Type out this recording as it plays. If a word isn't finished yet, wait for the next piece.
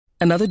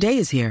Another day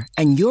is here,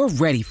 and you're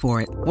ready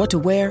for it. What to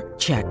wear?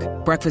 Check.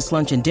 Breakfast,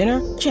 lunch, and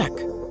dinner? Check.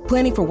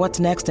 Planning for what's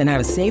next and how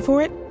to save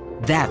for it?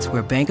 That's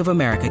where Bank of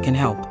America can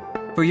help.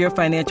 For your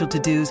financial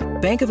to-dos,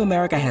 Bank of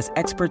America has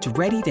experts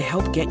ready to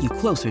help get you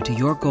closer to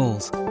your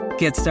goals.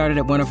 Get started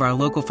at one of our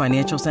local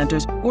financial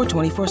centers or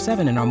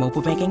 24/7 in our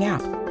mobile banking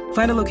app.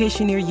 Find a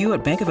location near you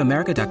at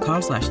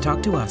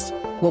bankofamerica.com/talktous.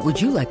 What would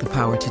you like the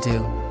power to do?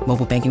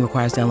 Mobile banking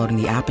requires downloading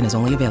the app and is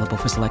only available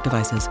for select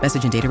devices.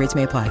 Message and data rates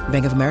may apply.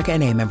 Bank of America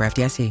N.A., member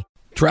FDIC.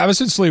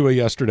 Travis and Sliwa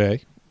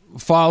yesterday,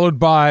 followed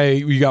by,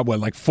 you got what,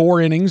 like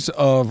 4 innings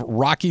of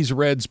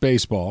Rockies-Reds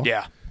baseball.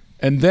 Yeah.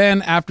 And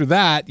then after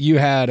that, you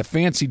had a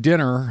fancy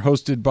dinner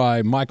hosted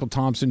by Michael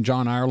Thompson,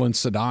 John Ireland,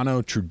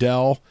 Sedano,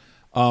 Trudell.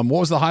 What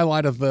was the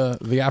highlight of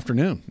the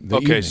afternoon?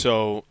 Evening?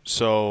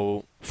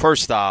 So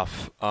first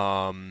off,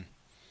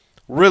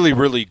 really,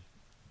 really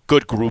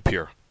good group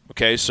here.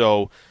 Okay,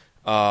 so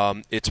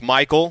it's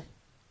Michael,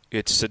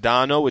 it's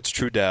Sedano, it's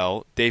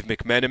Trudell, Dave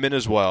McMenamin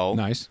as well.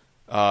 Nice.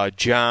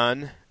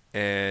 John,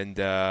 and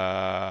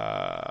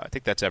I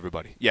think that's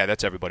everybody. Yeah,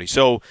 that's everybody.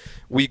 So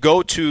we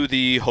go to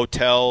the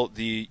hotel.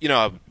 You know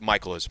how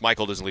Michael is.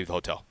 Michael doesn't leave the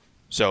hotel.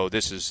 So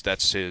that's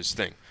his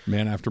thing.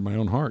 Man after my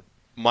own heart.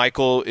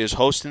 Michael is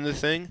hosting the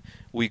thing.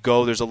 We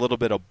go. There's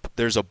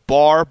a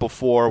bar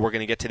before we're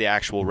going to get to the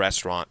actual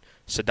restaurant.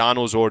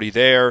 Sedano's already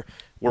there.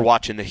 We're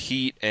watching the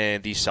Heat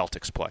and the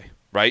Celtics play,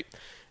 right?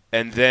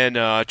 And then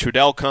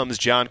Trudell comes,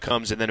 John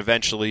comes, and then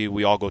eventually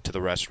we all go to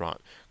the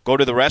restaurant. Go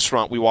to the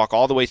restaurant. We walk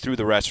all the way through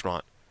the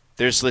restaurant.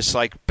 There's this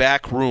like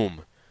back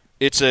room.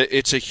 It's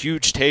a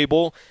huge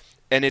table,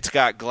 and it's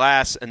got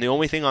glass. And the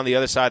only thing on the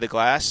other side of the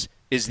glass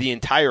is the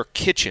entire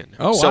kitchen.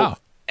 Oh, so wow.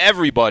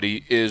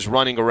 Everybody is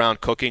running around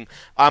cooking.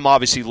 I'm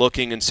obviously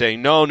looking and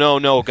saying,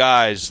 no,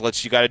 guys,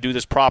 you got to do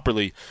this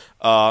properly.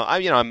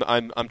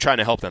 I'm trying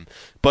to help them,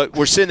 but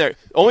we're sitting there.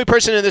 Only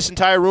person in this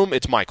entire room,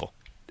 it's Michael.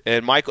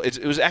 And Michael,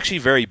 it was actually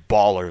very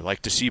baller,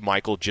 like to see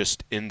Michael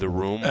just in the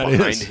room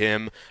behind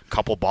him, a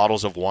couple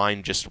bottles of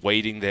wine just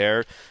waiting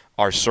there.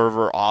 Our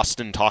server,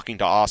 Austin, talking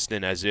to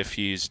Austin as if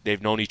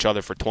they've known each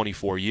other for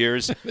 24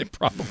 years. They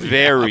probably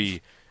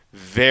very,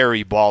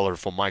 very baller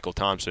from Michael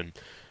Thompson.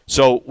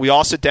 So we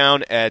all sit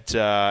down at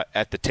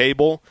the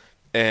table,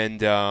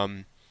 and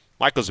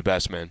Michael's the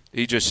best, man.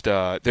 He just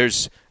I'm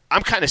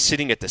kind of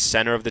sitting at the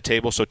center of the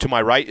table. So to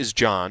my right is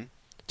John.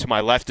 To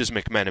my left is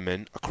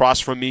McMenamin.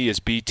 Across from me is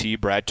BT,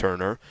 Brad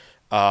Turner,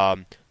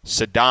 Sedano,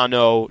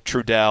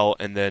 Trudell,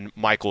 and then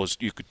Michael is,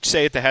 you could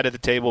say, at the head of the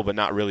table, but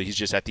not really. He's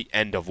just at the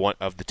end of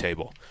the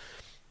table.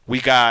 We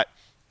got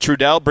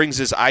Trudell brings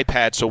his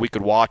iPad so we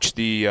could watch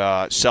the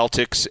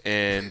Celtics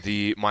and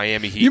the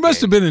Miami Heat. You must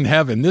have been in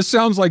heaven. This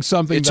sounds like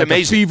something that's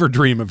amazing. A fever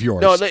dream of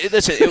yours. No,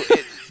 listen.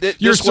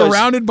 You're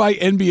surrounded by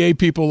NBA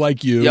people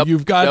like you. Yep,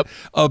 You've got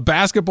a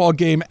basketball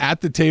game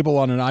at the table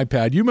on an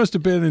iPad. You must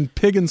have been in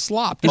pig and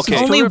slop. If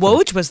only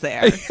Woj was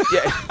there.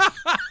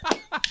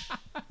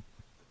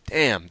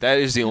 Damn, that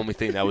is the only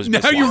thing that was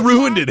missing. Now you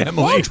ruined it,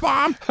 Emily. Woj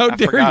bomb. How dare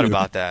you? I forgot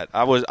about that.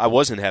 I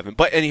was in heaven.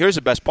 And here's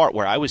the best part.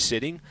 Where I was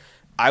sitting,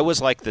 I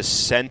was like the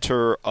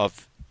center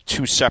of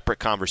 2 separate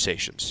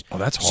conversations. Oh,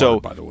 that's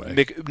hard, by the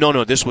way.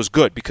 No, this was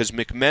good because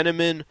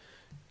McMenamin,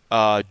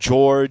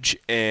 George,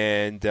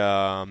 and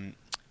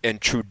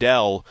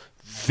Trudell,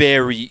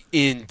 very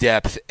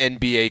in-depth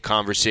NBA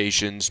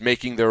conversations,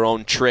 making their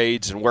own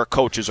trades and where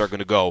coaches are going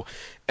to go.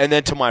 And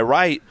then to my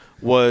right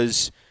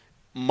was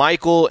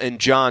Michael and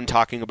John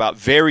talking about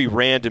very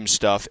random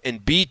stuff,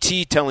 and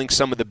BT telling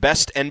some of the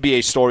best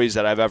NBA stories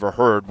that I've ever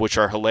heard, which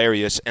are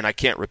hilarious, and I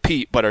can't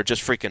repeat, but are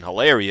just freaking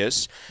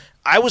hilarious.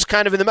 I was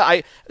kind of in the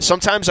middle.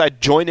 Sometimes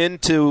I'd join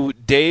into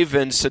Dave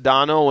and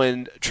Sedano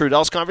and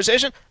Trudell's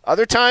conversation.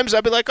 Other times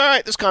I'd be like, all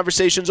right, this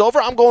conversation's over.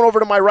 I'm going over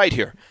to my right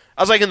here.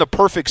 I was like in the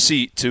perfect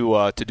seat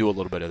to do a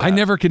little bit of that. I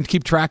never can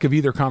keep track of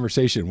either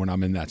conversation when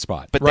I'm in that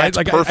spot. But right? that's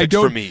like, perfect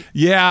for me.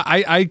 Yeah,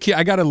 I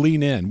got to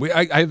lean in.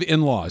 I have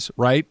in-laws,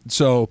 right?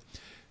 So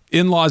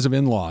in-laws of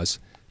in-laws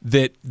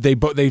that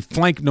they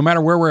flank no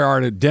matter where we are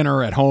at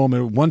dinner, at home,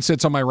 and one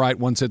sits on my right,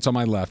 one sits on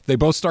my left. They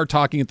both start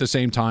talking at the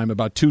same time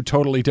about 2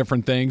 totally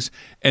different things,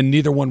 and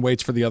neither one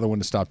waits for the other one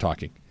to stop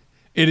talking.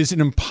 It is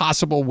an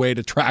impossible way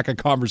to track a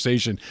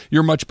conversation.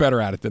 You're much better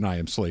at it than I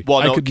am, Slee. Well,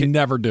 I could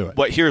never do it.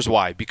 But here's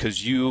why.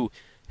 Because you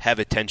have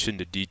attention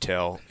to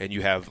detail, and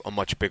you have a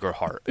much bigger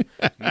heart.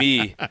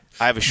 Me,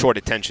 I have a short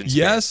attention span.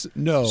 Yes,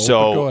 no,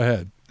 so but go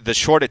ahead. The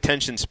short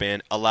attention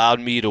span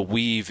allowed me to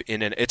weave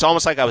in, and it's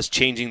almost like I was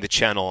changing the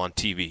channel on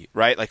TV,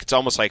 right? Like it's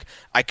almost like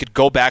I could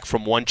go back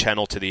from one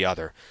channel to the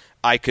other.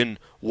 I can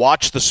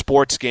watch the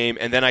sports game,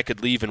 and then I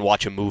could leave and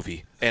watch a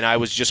movie. And I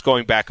was just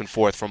going back and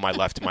forth from my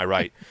left to my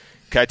right.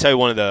 Can I tell you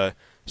one of the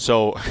 –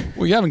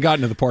 well, you haven't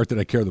gotten to the part that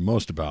I care the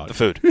most about. The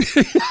food.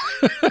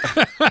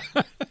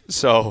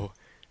 So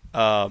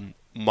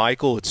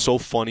Michael, it's so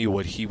funny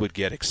what he would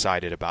get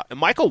excited about. And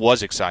Michael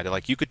was excited.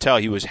 Like you could tell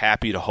he was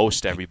happy to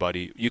host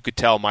everybody. You could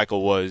tell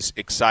Michael was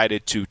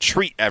excited to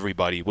treat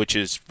everybody, which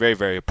is very,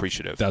 very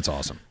appreciative. That's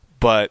awesome.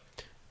 But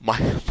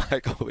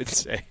Michael would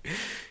say –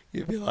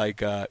 he'd be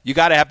like, you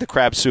got to have the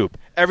crab soup.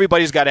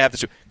 Everybody's got to have the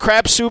soup.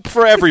 Crab soup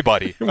for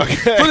everybody. Okay?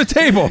 For the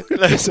table.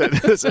 listen.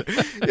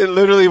 It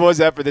literally was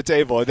that for the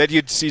table. And then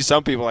you'd see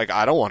some people like,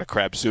 I don't want a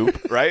crab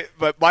soup, right?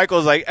 But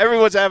Michael's like,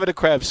 everyone's having a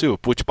crab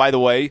soup, which, by the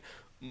way,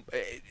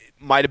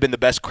 might have been the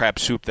best crab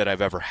soup that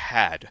I've ever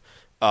had.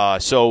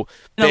 So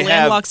in a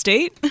landlocked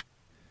state?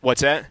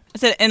 What's that? I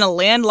said in a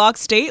landlocked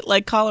state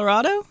like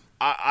Colorado?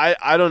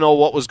 I don't know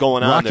what was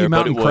going on there,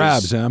 Mountain but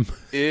crabs, Em.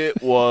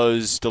 It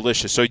was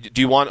delicious. So do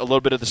you want a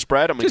little bit of the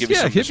spread? I'm going to give you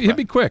some of the spread. Hit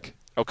me quick.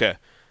 Okay.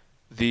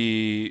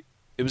 It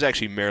was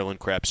actually Maryland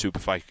crab soup.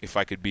 If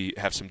I could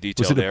have some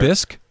detail there. Was it a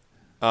bisque?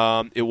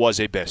 It was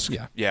a bisque.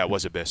 Yeah, it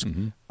was a bisque.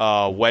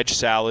 Wedge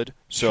salad.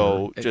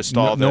 So just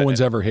all that. No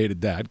one's ever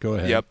hated that. Go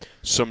ahead. Yep.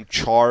 Some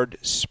charred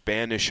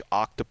Spanish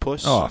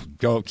octopus. Oh,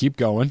 keep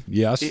going.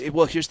 Yes.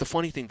 Well, here's the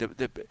funny thing.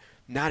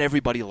 Not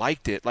everybody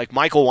liked it. Like,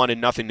 Michael wanted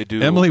nothing to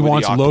do Emily with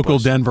wants the octopus. local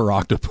Denver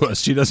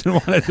octopus. She doesn't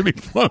want it to be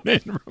flown in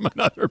from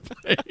another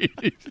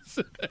place.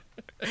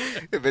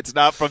 If it's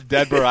not from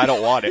Denver, I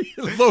don't want it.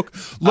 Look,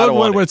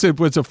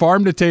 what's a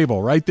farm to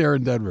table right there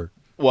in Denver.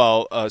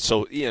 Well,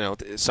 so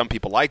some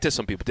people liked it,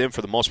 some people didn't.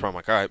 For the most part, I'm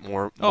like, all right,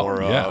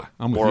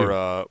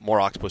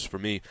 more octopus for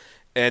me.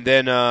 And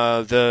then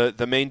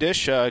the main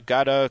dish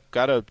got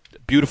a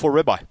beautiful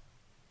ribeye.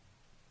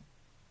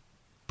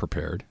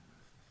 Prepared.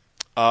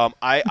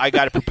 I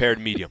got it prepared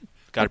medium.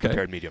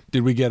 Prepared medium.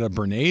 Did we get a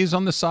béarnaise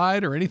on the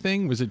side or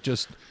anything? Was it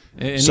just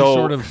any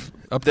sort of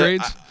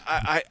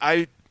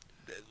upgrades?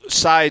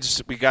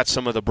 Sides, we got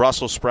some of the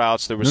Brussels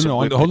sprouts. There was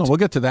hold on. We'll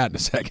get to that in a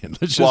second.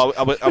 Well,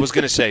 I was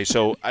going to say,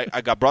 so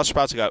I got Brussels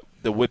sprouts. I got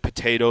the whipped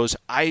potatoes.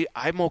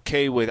 I'm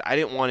okay with. I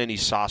didn't want any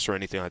sauce or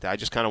anything like that. I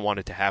just kind of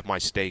wanted to have my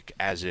steak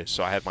as is.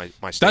 So I had my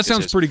steak. That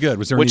sounds pretty good.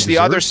 Was there which any the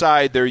dessert? Other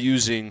side they're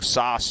using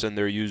sauce and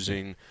they're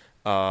using.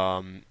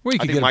 Well, you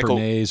can get a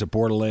béarnaise, a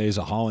bordelaise,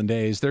 a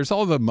hollandaise. There's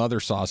all the mother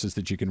sauces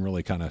that you can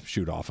really kind of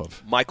shoot off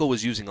of. Michael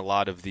was using a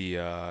lot of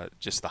the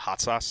just the hot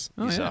sauce.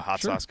 He's a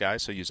hot sauce guy,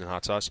 so using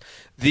hot sauce.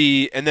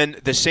 And then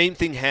the same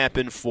thing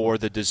happened for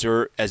the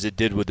dessert as it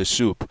did with the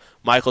soup.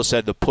 Michael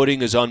said the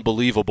pudding is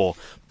unbelievable.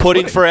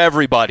 Pudding for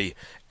everybody.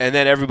 And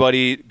then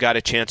everybody got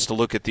a chance to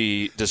look at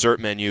the dessert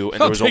menu, and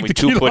there was only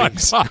two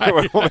puddings. There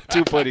were only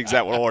 2 puddings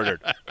that were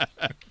ordered.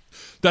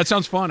 That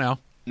sounds fun,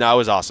 Al. No, it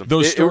was awesome.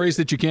 Those stories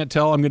that you can't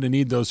tell, I'm going to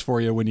need those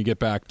for you when you get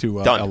back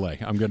to LA.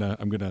 I'm gonna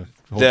hold you to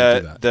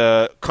that.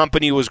 The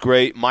company was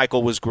great,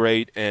 Michael was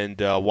great,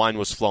 and wine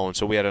was flowing.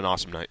 So we had an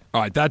awesome night.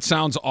 All right, that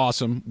sounds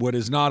awesome. What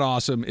is not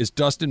awesome is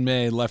Dustin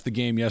May left the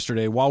game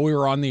yesterday while we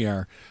were on the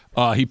air.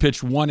 He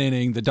pitched 1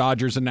 inning. The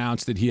Dodgers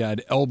announced that he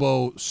had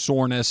elbow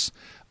soreness.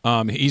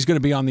 He's going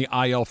to be on the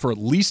IL for at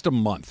least a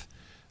month.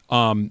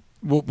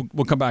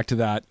 We'll come back to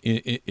that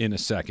in a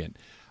second.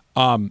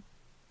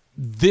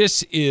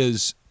 This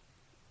is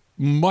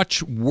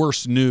much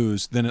worse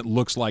news than it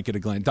looks like at a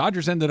glance.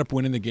 Dodgers ended up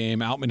winning the game.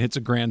 Outman hits a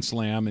grand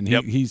slam, and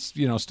he's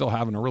still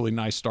having a really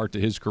nice start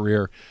to his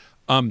career.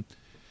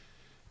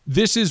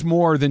 This is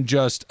more than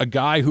just a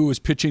guy who was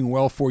pitching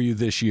well for you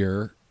this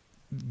year,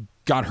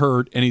 got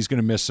hurt, and he's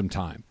going to miss some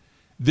time.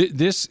 He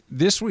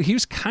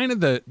was kind of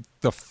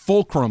the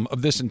fulcrum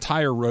of this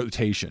entire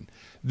rotation.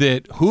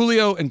 That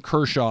Julio and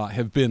Kershaw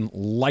have been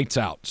lights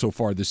out so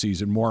far this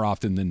season more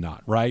often than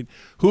not, right?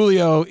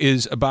 Julio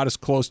is about as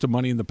close to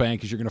money in the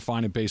bank as you're going to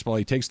find in baseball.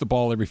 He takes the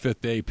ball every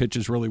 5th day,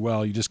 pitches really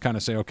well. You just kind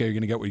of say, okay, you're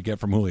going to get what you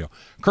get from Julio.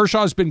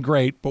 Kershaw's been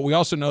great, but we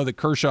also know that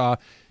Kershaw,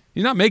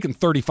 he's not making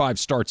 35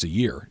 starts a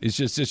year. It's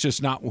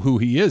just not who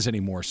he is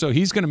anymore. So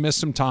he's going to miss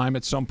some time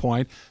at some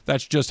point.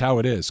 That's just how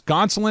it is.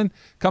 Gonsolin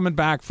coming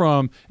back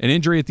from an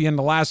injury at the end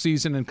of last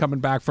season and coming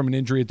back from an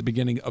injury at the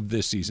beginning of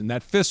this season.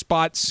 That 5th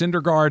spot,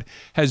 Syndergaard,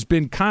 has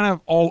been kind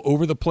of all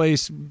over the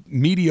place,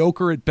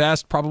 mediocre at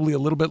best, probably a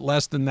little bit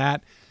less than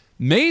that.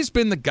 May's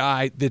been the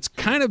guy that's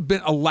kind of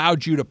been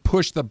allowed you to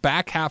push the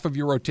back half of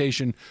your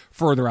rotation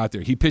further out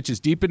there. He pitches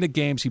deep into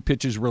games. He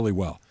pitches really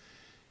well.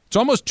 It's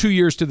almost 2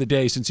 years to the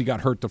day since he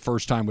got hurt the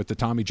first time with the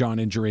Tommy John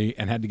injury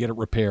and had to get it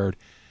repaired.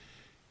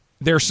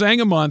 They're saying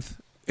a month.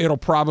 It'll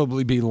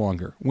probably be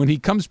longer. When he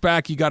comes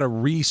back, you got to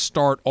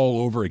restart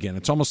all over again.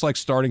 It's almost like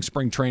starting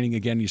spring training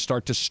again. You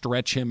start to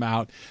stretch him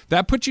out.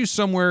 That puts you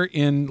somewhere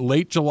in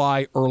late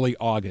July, early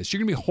August. You're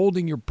going to be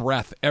holding your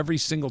breath every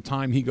single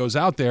time he goes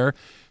out there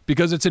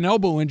because it's an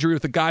elbow injury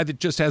with a guy that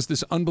just has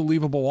this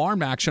unbelievable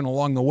arm action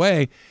along the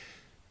way.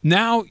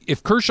 Now,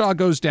 if Kershaw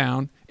goes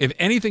down, if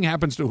anything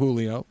happens to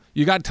Julio,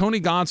 you got Tony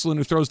Gonsolin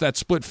who throws that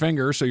split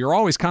finger, so you're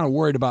always kind of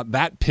worried about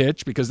that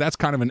pitch because that's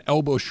kind of an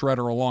elbow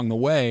shredder along the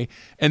way.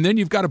 And then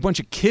you've got a bunch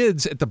of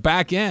kids at the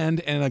back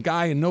end and a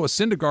guy in Noah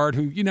Syndergaard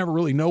who you never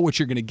really know what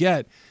you're going to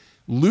get.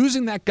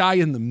 Losing that guy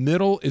in the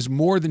middle is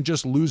more than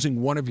just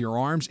losing one of your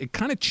arms. It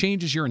kind of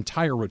changes your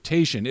entire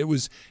rotation. It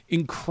was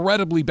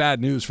incredibly bad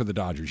news for the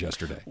Dodgers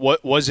yesterday.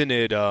 Wasn't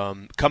it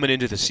coming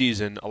into the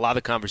season, a lot of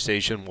the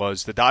conversation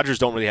was the Dodgers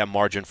don't really have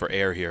margin for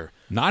error here.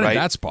 Not right? at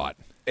that spot.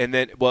 And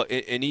then,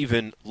 and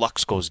even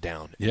Lux goes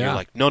down. And yeah. You're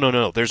like,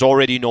 no. There's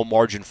already no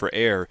margin for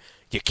error.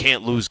 You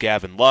can't lose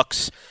Gavin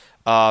Lux.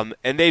 And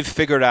they've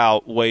figured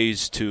out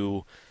ways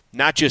to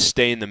not just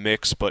stay in the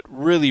mix, but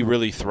really,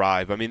 really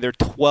thrive. I mean, they're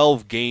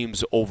 12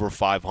 games over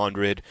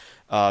 500.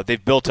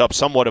 They've built up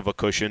somewhat of a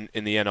cushion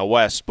in the NL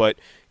West, but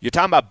you're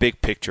talking about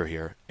big picture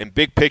here. And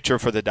big picture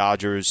for the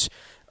Dodgers,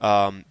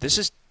 this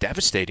is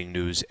devastating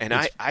news. And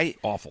I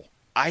awful.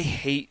 I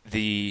hate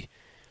the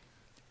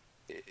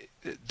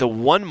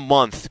 1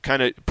 month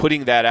kind of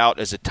putting that out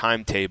as a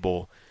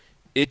timetable.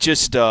 It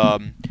just I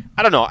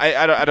don't know.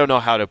 I don't know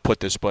how to put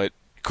this, but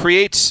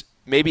creates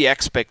maybe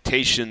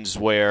expectations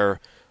where,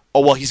 oh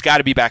well, he's got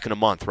to be back in a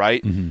month,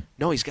 right? Mm-hmm.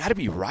 No, he's got to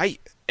be right.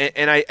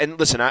 And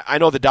listen, I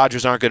know the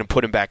Dodgers aren't going to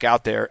put him back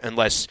out there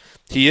unless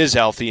he is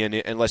healthy and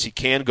unless he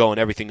can go and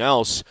everything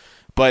else.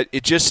 But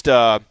it just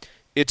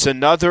it's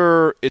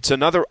another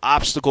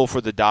obstacle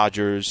for the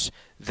Dodgers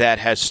that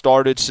has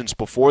started since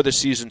before the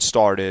season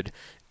started,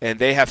 and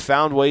they have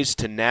found ways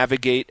to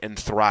navigate and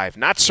thrive,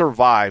 not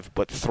survive,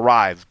 but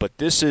thrive. But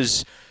this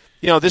is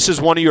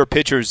one of your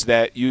pitchers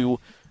that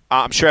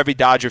I'm sure every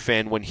Dodger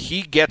fan, when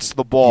he gets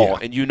the ball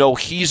and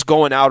he's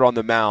going out on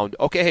the mound,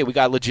 okay, hey, we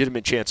got a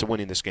legitimate chance of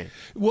winning this game.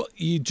 Well,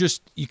 you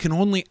can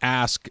only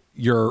ask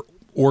your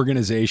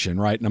organization,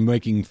 right, and I'm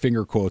making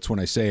finger quotes when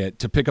I say it,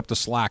 to pick up the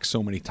slack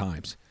so many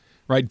times.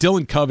 Right,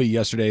 Dylan Covey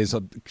yesterday is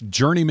a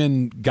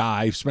journeyman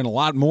guy, spent a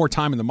lot more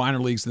time in the minor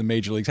leagues than the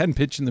major leagues, hadn't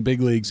pitched in the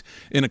big leagues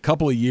in a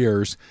couple of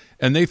years,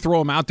 and they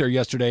throw him out there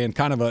yesterday and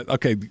kind of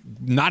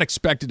not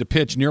expected to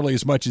pitch nearly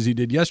as much as he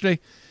did yesterday.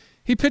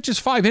 He pitches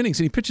 5 innings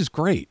and he pitches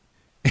great.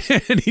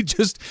 And he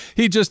just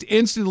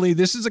instantly,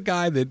 this is a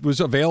guy that was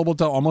available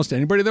to almost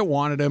anybody that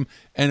wanted him,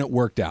 and it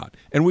worked out.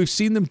 And we've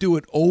seen them do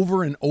it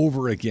over and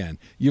over again.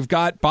 You've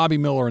got Bobby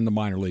Miller in the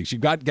minor leagues.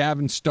 You've got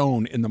Gavin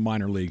Stone in the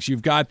minor leagues.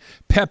 You've got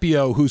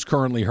Pepio, who's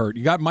currently hurt.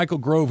 You got Michael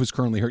Grove, who's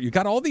currently hurt. You've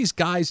got all these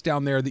guys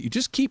down there that you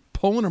just keep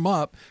pulling them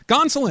up.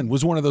 Gonsolin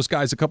was one of those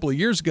guys a couple of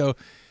years ago,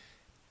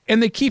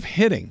 and they keep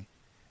hitting.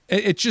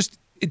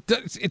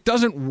 It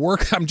doesn't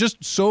work. I'm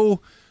just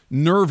so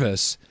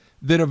nervous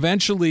that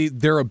eventually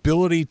their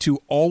ability to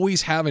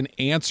always have an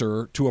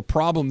answer to a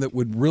problem that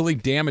would really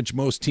damage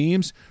most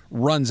teams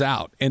runs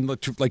out. And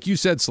like you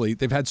said, Sleet,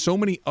 they've had so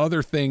many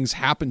other things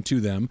happen to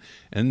them,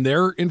 and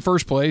they're in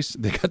first place.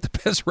 They got the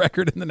best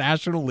record in the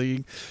National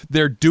League.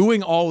 They're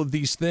doing all of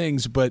these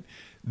things, but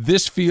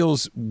this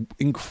feels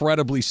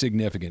incredibly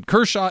significant.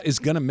 Kershaw is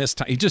going to miss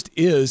time. He just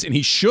is, and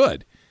he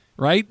should.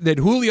 Right? That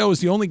Julio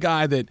is the only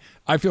guy that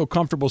I feel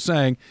comfortable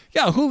saying,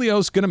 yeah,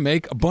 Julio's going to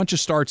make a bunch of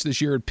starts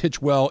this year and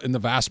pitch well in the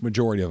vast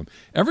majority of them.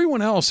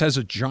 Everyone else has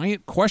a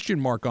giant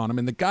question mark on him,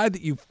 and the guy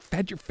that you've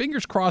had your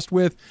fingers crossed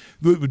with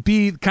would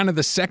be kind of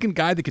the second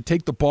guy that could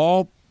take the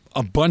ball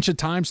a bunch of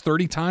times,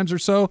 30 times or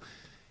so.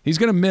 He's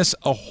going to miss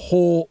a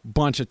whole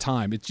bunch of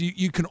time.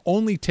 You can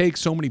only take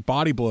so many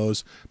body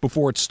blows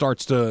before it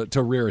starts to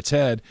rear its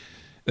head.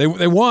 They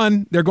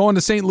won. They're going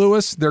to St.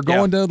 Louis. They're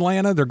going to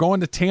Atlanta. They're going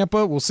to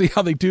Tampa. We'll see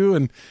how they do,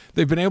 and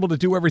they've been able to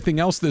do everything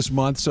else this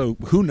month, so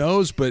who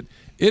knows, but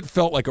it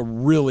felt like a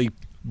really,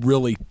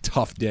 really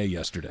tough day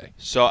yesterday.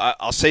 So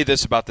I'll say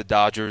this about the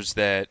Dodgers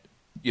that,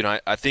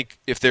 I think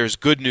if there's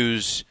good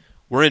news,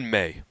 we're in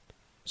May.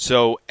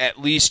 So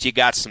at least you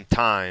got some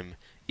time,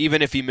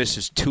 even if he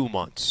misses 2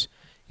 months,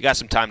 you got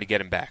some time to get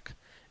him back.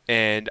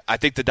 And I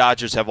think the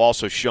Dodgers have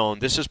also shown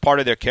this is part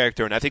of their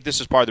character, and I think this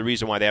is part of the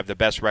reason why they have the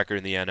best record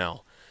in the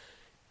NL.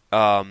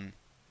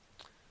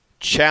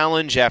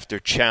 Challenge after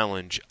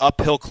challenge,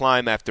 uphill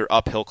climb after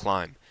uphill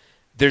climb.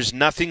 There's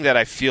nothing that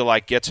I feel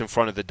like gets in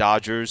front of the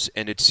Dodgers,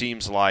 and it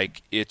seems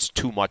like it's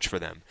too much for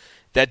them.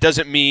 That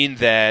doesn't mean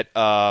that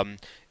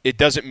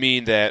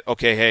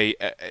okay, hey,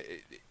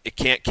 it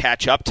can't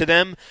catch up to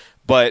them.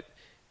 But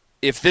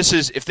if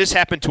this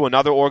happened to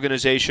another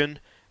organization,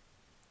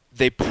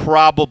 there's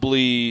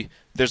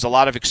a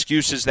lot of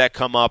excuses that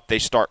come up. They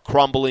start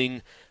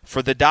crumbling.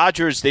 For the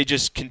Dodgers, they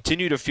just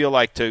continue to feel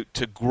like to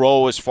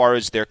grow as far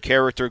as their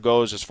character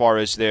goes, as far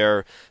as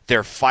their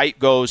fight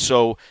goes.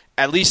 So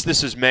at least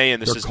this is May,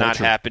 and this is not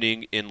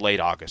happening in late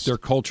August. Their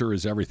culture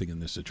is everything in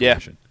this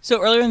situation. Yeah.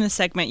 So earlier in this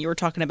segment, you were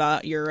talking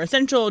about your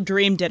essential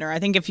dream dinner. I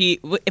think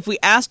if we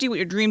asked you what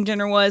your dream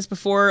dinner was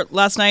before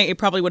last night, it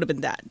probably would have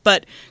been that.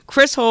 But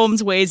Chris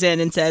Holmes weighs in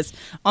and says,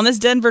 on this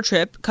Denver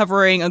trip,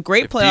 covering a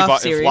great playoff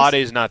series. If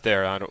Vlade's not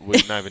there, we're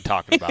not even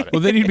talking about it.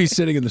 Well, then he'd be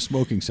sitting in the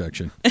smoking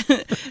section.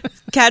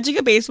 Catching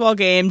a baseball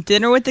game,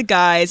 dinner with the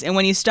guys, and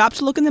when you stop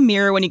to look in the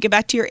mirror when you get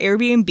back to your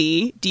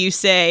Airbnb, do you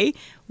say,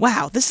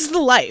 wow, this is the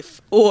life?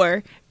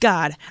 Or,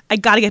 God, I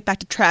got to get back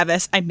to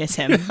Travis. I miss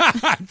him.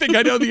 I think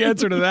I know the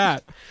answer to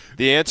that.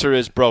 The answer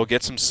is, bro,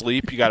 get some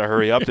sleep. You got to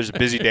hurry up. There's a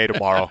busy day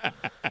tomorrow.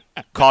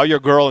 Call your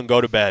girl and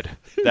go to bed.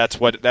 That's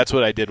what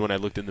I did when I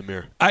looked in the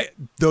mirror.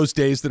 Those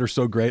days that are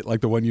so great,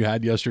 like the one you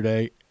had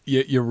yesterday,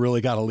 you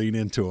really got to lean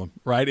into them,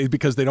 right?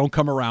 Because they don't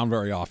come around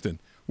very often.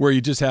 where you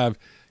got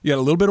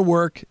a little bit of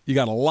work, you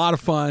got a lot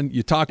of fun,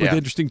 you talk with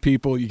interesting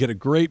people, you get a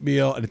great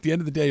meal, and at the end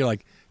of the day, you're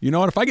like, you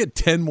know what? If I get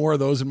 10 more of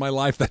those in my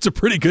life, that's a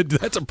pretty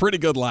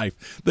good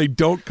life. They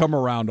don't come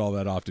around all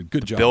that often.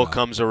 Good job. Bill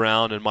comes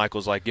around and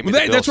Michael's like, "Give me the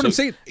bill." That's what I'm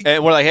saying.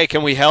 And we're like, "Hey,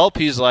 can we help?"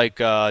 He's like,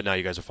 "No,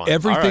 you guys are fine."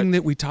 Everything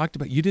that we talked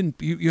about, you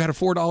didn't. You had a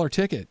 $4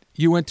 ticket.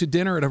 You went to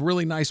dinner at a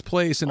really nice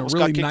place, and Almost a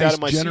really got kicked nice, out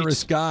of my generous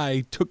seats.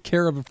 guy took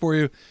care of it for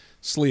you.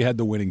 Slee had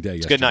the winning day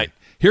yesterday. Good night.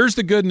 Here's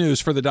the good news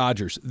for the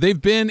Dodgers. They've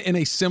been in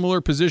a similar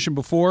position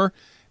before,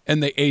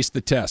 and they aced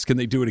the test. Can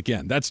they do it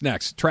again? That's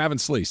next. Trav and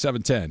Slee,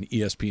 710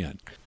 ESPN.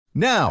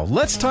 Now,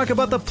 let's talk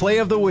about the play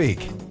of the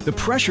week. The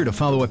pressure to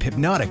follow up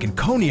Hypnotic and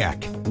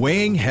Cognac,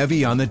 weighing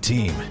heavy on the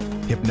team.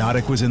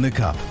 Hypnotic was in the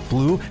cup,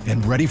 blue,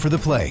 and ready for the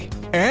play.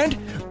 And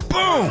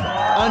boom!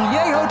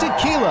 Añejo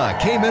Tequila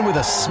came in with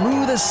a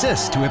smooth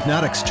assist to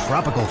Hypnotic's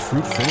tropical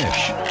fruit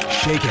finish.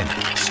 Shaken,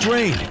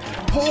 strained,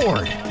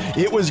 poured.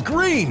 It was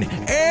green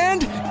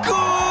and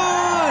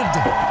good!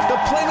 The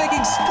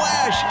playmaking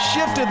splash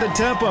shifted the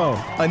tempo.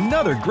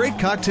 Another great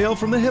cocktail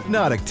from the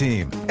Hypnotic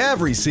team.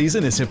 Every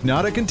season is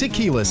Hypnotic and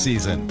Tequila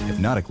season.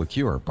 Hypnotic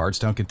Liqueur,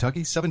 Bardstown,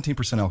 Kentucky,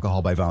 17%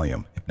 alcohol by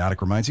volume.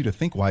 Hypnotic reminds you to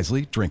think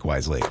wisely, drink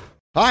wisely.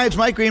 Hi, it's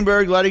Mike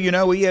Greenberg letting you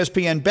know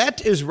ESPN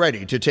Bet is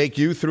ready to take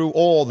you through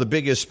all the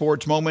biggest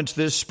sports moments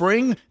this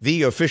spring.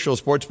 The official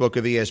sportsbook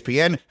of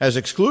ESPN has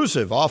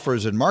exclusive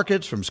offers and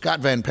markets from Scott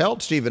Van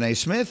Pelt, Stephen A.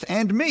 Smith,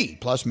 and me,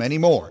 plus many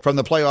more. From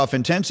the playoff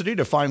intensity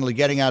to finally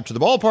getting out to the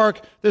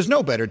ballpark, there's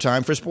no better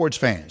time for sports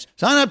fans.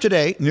 Sign up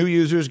today. New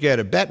users get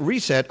a bet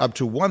reset up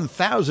to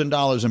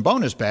 $1,000 in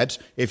bonus bets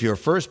if your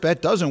first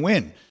bet doesn't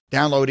win.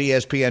 Download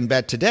ESPN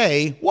Bet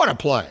today. What a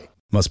play.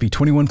 Must be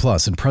 21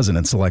 plus and present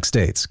in select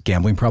states.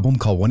 Gambling problem?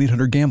 Call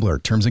 1-800-GAMBLER.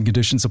 Terms and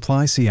conditions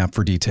apply. See app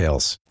for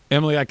details.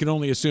 Emily, I can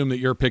only assume that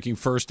you're picking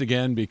first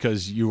again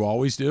because you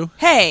always do.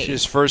 Hey,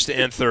 She's first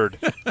and third.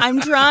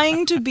 I'm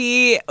trying to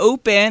be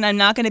open. I'm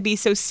not going to be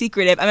so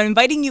secretive. I'm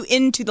inviting you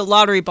into the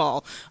lottery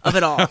ball of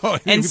it all.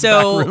 And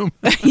so,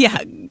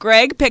 yeah,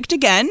 Greg picked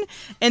again.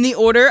 In the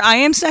order, I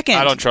am second.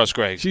 I don't trust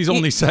Greg. She's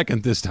only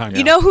second this time.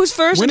 You know who's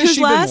first When and has who's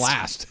she last? been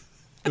last?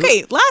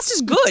 Okay, last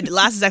is good.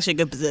 Last is actually a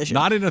good position.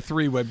 Not in a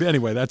three-way. But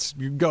anyway,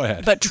 go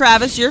ahead. But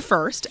Travis, you're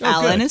first.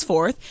 Alan good. is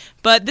fourth.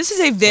 But this is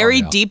a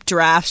very Al. deep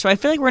draft, so I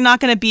feel like we're not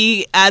going to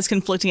be as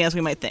conflicting as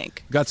we might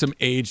think. Got some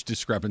age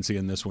discrepancy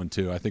in this one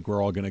too. I think we're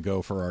all going to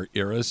go for our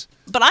eras.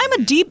 But I'm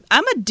a deep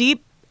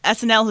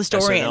SNL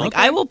historian. SNL? Like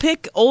Okay. I will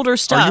pick older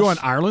stuff. Are you on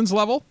Ireland's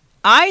level?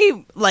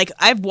 I've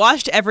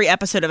watched every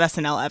episode of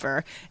SNL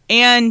ever,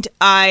 and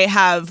I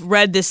have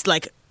read this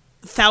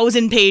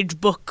 1,000-page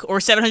book or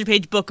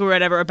 700-page book or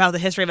whatever about the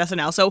history of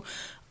SNL. So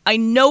I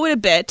know it a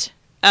bit,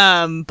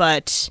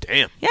 but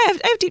Damn. yeah, I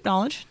have deep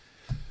knowledge.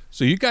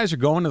 So you guys are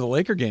going to the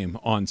Laker game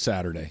on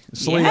Saturday.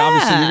 Slee, Yeah.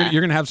 obviously,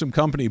 you're going to have some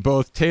company.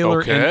 Both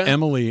Taylor Okay. and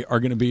Emily are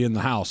going to be in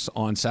the house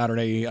on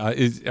Saturday.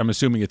 I'm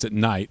assuming it's at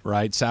night,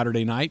 right?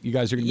 Saturday night, you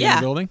guys are going to be in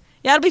the building?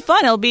 Yeah, it'll be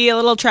fun. It'll be a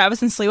little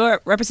Travis and Slee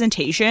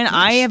representation. Nice.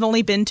 I have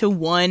only been to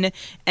one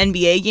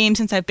NBA game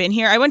since I've been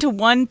here. I went to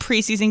one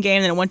preseason game,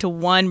 and then I went to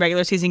one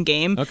regular season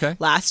game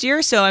last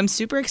year. So I'm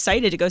super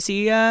excited to go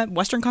see a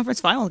Western Conference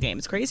Final game.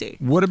 It's crazy.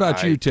 What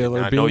about you,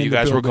 Taylor? I know you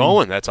guys were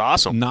going. That's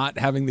awesome. Not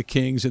having the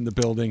Kings in the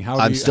building.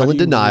 I'm still in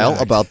denial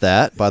about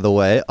that, by the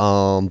way.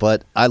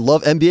 But I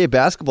love NBA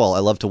basketball. I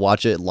love to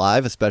watch it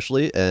live,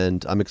 especially,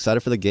 and I'm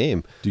excited for the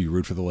game. Do you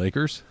root for the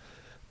Lakers?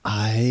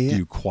 I Do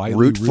you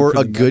quietly root for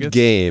a the good Nuggets?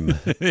 game.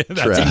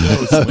 That's Trev. a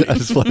no, Slee. I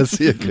just want to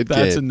see a good game.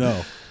 That's a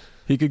no.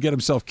 He could get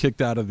himself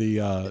kicked out of the.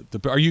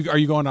 Are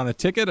you going on a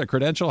ticket, a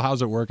credential?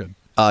 How's it working?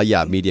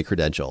 Yeah, media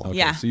credential. Okay,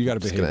 Yeah. So you got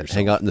to behave Gonna yourself.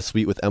 hang out in the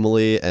suite with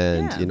Emily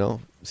and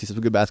see some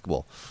good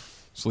basketball.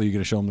 Slee, you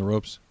going to show him the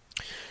ropes?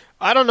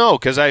 I don't know,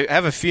 because I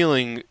have a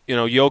feeling,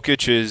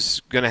 Jokic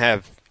is going to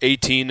have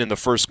 18 in the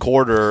first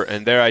quarter,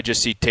 and there I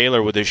just see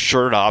Taylor with his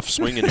shirt off,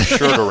 swinging his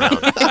shirt around.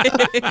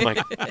 I'm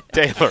like,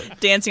 Taylor,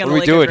 Dancing on what are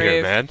we the Laker doing grave.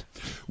 here, man?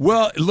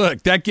 Well,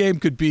 look, that game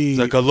could be. He's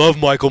like, I love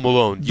Michael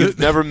Malone. You've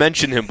never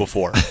mentioned him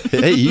before.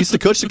 Hey, he used to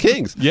coach the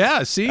Kings.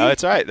 Yeah, see,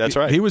 That's right. That's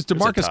right. He was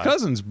There's a DeMarcus tie.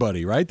 Cousins'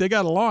 buddy, right? They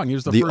got along. He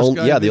was the first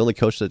guy. The only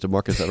coach that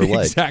DeMarcus ever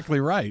liked. Exactly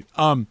right.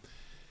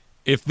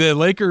 If the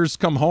Lakers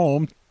come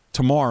home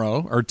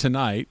tomorrow or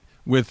tonight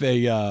with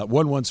a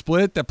 1-1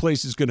 split, that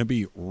place is going to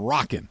be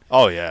rocking.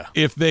 Oh, yeah.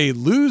 If they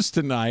lose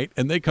tonight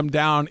and they come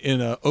down in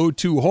a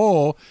 0-2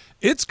 hole,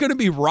 it's going to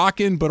be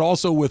rocking, but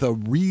also with a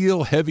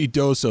real heavy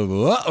dose of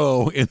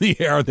uh-oh in the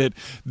air that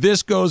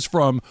this goes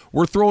from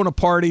we're throwing a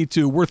party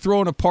to we're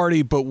throwing a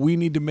party, but we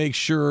need to make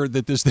sure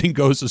that this thing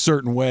goes a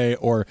certain way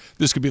or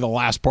this could be the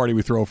last party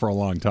we throw for a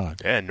long time.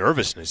 Yeah,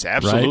 nervousness,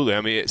 absolutely. Right?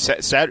 I mean,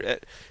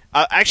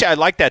 actually, I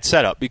like that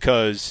setup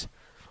because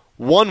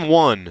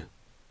 1-1,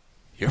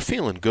 you're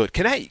feeling good.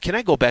 Can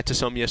I go back to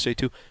something yesterday,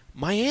 too?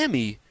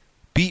 Miami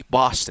beat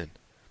Boston.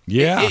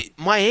 Yeah.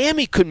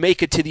 Miami could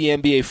make it to the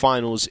NBA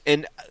Finals.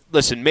 And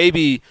listen,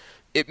 maybe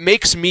it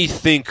makes me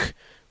think,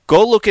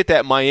 go look at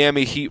that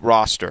Miami Heat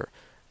roster.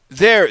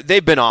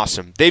 They've been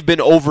awesome. They've been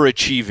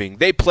overachieving.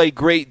 They play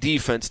great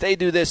defense. They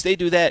do this, they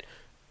do that.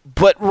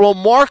 But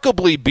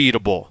remarkably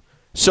beatable.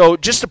 So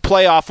just to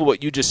play off of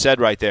what you just said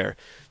right there,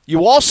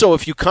 you also,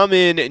 if you come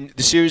in and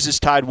the series is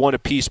tied 1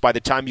 apiece by the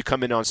time you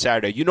come in on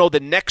Saturday, you know the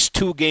next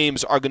 2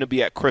 games are going to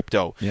be at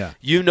Crypto. Yeah.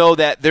 You know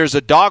that there's a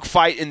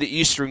dogfight in the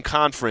Eastern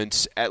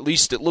Conference. At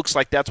least it looks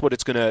like that's what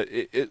it's going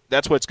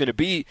to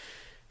be.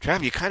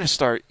 Trav, you kind of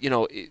start,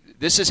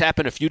 this has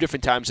happened a few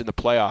different times in the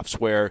playoffs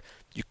where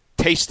you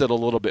taste it a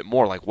little bit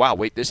more like, wow,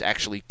 wait, this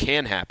actually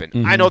can happen.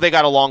 Mm-hmm. I know they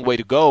got a long way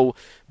to go,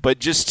 but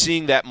just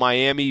seeing that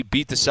Miami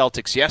beat the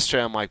Celtics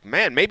yesterday, I'm like,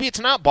 man, maybe it's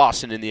not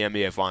Boston in the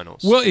NBA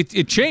Finals. Well,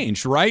 it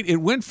changed, right? It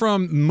went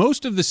from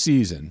most of the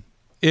season,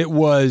 it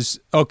was,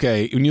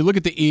 okay, when you look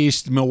at the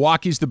East,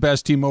 Milwaukee's the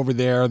best team over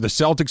there. The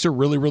Celtics are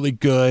really, really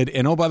good.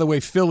 And, oh, by the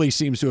way, Philly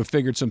seems to have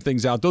figured some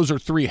things out. Those are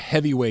 3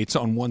 heavyweights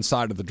on one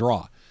side of the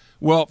draw.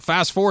 Well,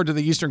 fast forward to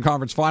the Eastern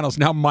Conference Finals.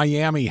 Now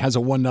Miami has a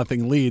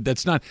 1-0 lead.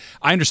 That's not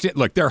 – I understand.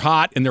 Look, they're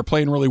hot and they're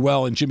playing really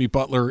well, and Jimmy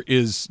Butler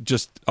is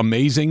just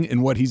amazing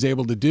in what he's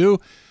able to do.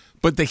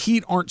 But the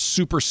Heat aren't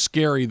super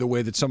scary the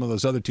way that some of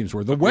those other teams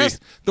were. The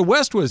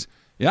West was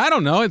 – I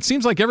don't know. It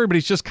seems like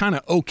everybody's just kind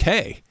of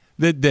okay.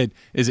 That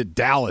is it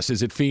Dallas?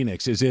 Is it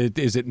Phoenix? Is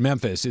it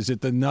Memphis? Is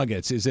it the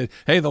Nuggets? Is it,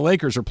 hey, the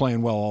Lakers are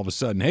playing well all of a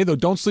sudden. Hey, though,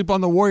 don't sleep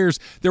on the Warriors.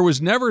 There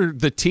was never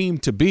the team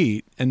to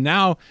beat, and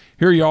now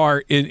here you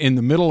are in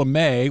the middle of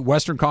May,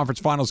 Western Conference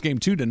Finals Game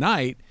 2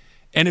 tonight,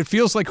 and it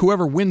feels like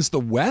whoever wins the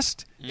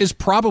West is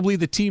probably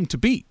the team to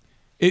beat.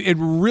 It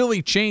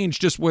really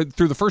changed just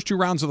through the first 2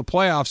 rounds of the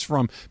playoffs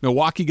from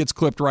Milwaukee gets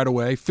clipped right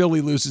away,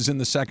 Philly loses in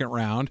the second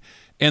round,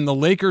 and the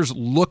Lakers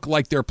look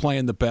like they're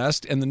playing the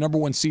best, and the number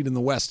 1 seed in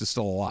the West is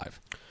still alive.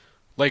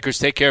 Lakers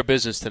take care of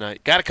business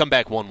tonight. Got to come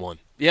back 1-1.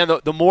 Yeah,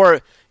 the more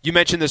 – you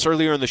mentioned this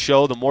earlier in the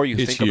show, the more you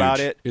think huge. about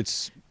it.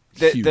 It's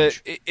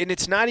huge. And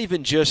it's not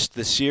even just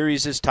the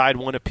series is tied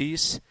 1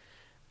 apiece.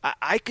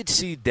 I could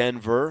see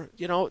Denver,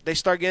 they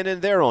start getting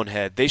in their own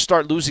head. They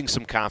start losing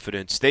some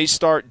confidence. They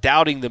start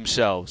doubting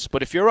themselves.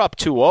 But if you're up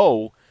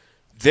 2-0,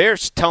 they're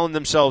telling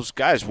themselves,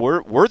 guys,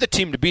 we're the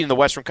team to beat in the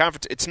Western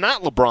Conference. It's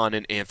not LeBron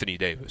and Anthony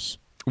Davis.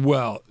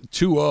 Well,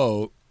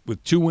 2-0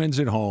 with 2 wins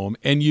at home,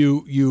 and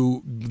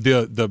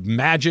the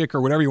magic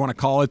or whatever you want to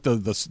call it, the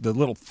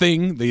little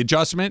thing, the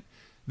adjustment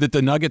that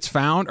the Nuggets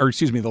found, or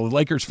excuse me, the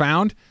Lakers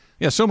found.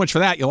 Yeah, so much for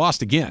that. You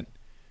lost again.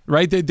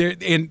 Right?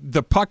 And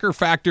the pucker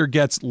factor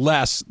gets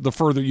less the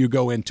further you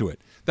go into it.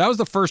 That was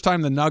the first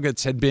time the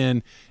Nuggets had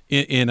been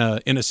in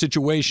a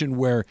situation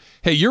where,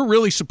 hey, you're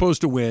really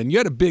supposed to win. You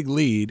had a big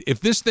lead.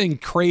 If this thing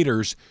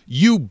craters,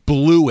 you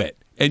blew it.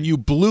 And you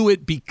blew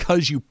it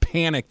because you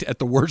panicked at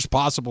the worst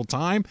possible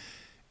time.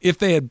 If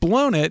they had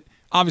blown it,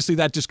 obviously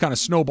that just kind of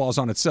snowballs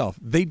on itself.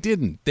 They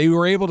didn't. They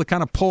were able to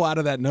kind of pull out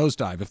of that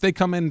nosedive. If they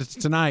come in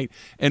tonight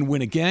and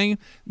win a game,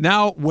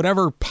 now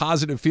whatever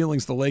positive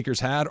feelings the Lakers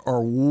had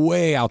are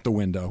way out the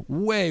window.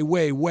 Way,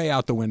 way, way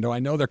out the window. I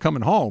know they're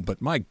coming home,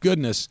 but my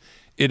goodness,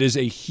 it is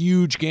a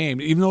huge game.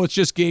 Even though it's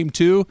just game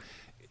 2,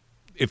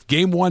 if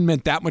game 1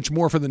 meant that much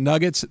more for the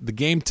Nuggets, the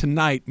game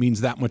tonight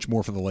means that much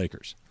more for the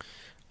Lakers.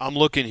 I'm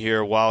looking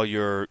here while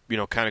you're,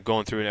 kind of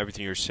going through and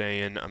everything you're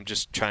saying. I'm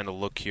just trying to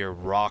look here.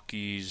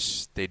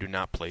 Rockies, they do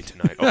not play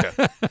tonight.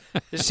 Okay.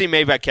 Just see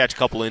maybe I catch a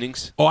couple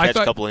innings. I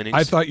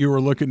thought you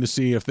were looking to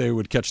see if they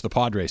would catch the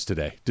Padres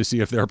today, to see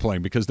if they're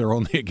playing, because they're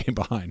only a game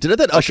behind. Didn't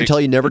that usher tell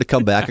you never to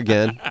come back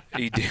again?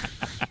 He did.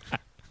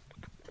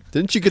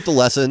 Didn't you get the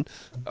lesson?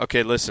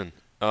 Okay, listen.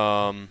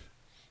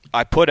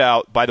 I put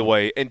out, by the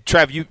way, and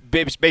Trev,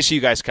 basically you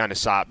guys kind of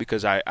saw it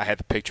because I had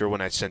the picture when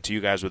I sent to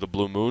you guys with a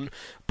blue moon.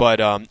 But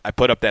I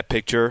put up that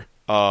picture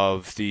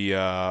of the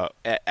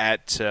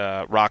at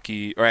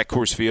Rocky or at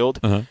Coors Field.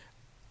 Uh-huh.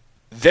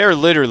 They're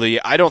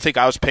literally, I don't think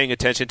I was paying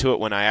attention to it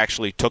when I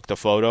actually took the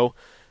photo.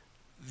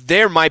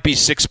 There might be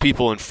 6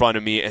 people in front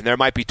of me, and there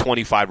might be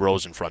 25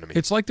 rows in front of me.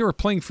 It's like they were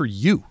playing for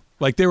you.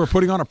 Like they were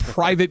putting on a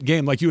private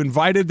game. Like you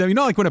invited them.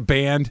 Like when a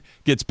band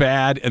gets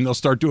bad and they'll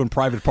start doing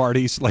private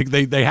parties. Like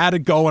they had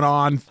it going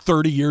on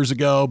 30 years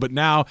ago, but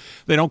now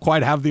they don't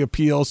quite have the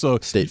appeal. So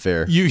State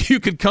Fair.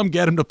 You could come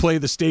get them to play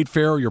the State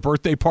Fair or your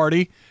birthday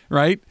party,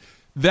 right?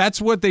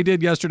 That's what they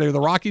did yesterday. The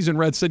Rockies and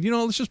Reds said,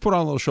 let's just put on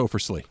a little show for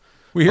Slee.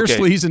 We hear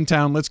Slee's in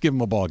town. Let's give him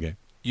a ball game.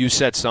 You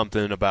said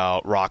something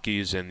about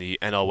Rockies and the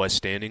NL West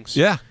standings.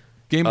 Yeah,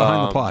 game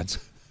behind the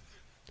Pods.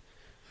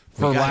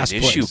 We got last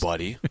an place. issue,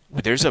 buddy.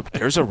 There's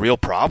a real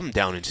problem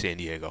down in San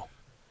Diego.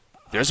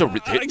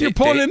 You're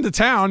pulling into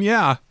town,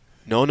 yeah.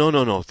 No.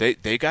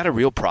 They got a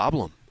real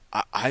problem.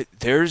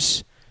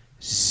 There's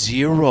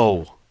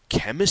zero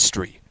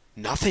chemistry.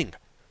 Nothing.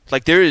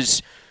 Like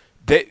it's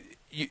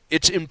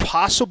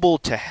impossible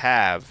to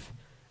have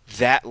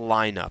that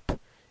lineup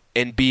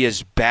and be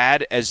as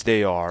bad as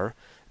they are.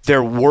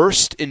 They're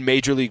worst in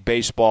Major League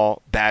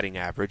Baseball batting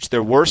average.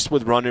 They're worst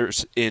with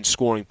runners in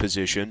scoring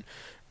position.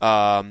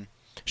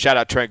 Shout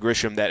out Trent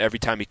Grisham that every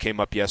time he came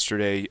up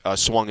yesterday,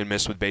 swung and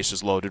missed with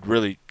bases loaded.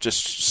 Really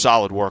just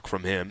solid work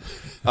from him.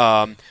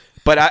 But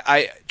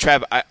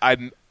Trav,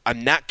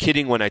 I'm not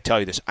kidding when I tell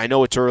you this. I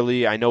know it's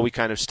early. I know we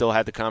kind of still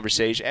had the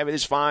conversation.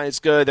 Everything's fine. It's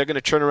good. They're going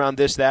to turn around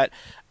this, that.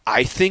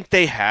 I think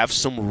they have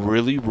some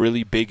really,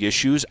 really big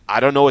issues. I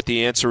don't know what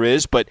the answer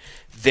is, but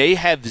they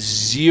have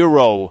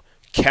zero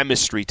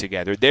chemistry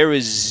together. There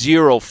is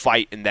zero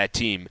fight in that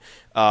team.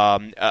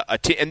 And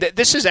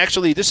this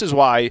is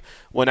why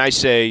when I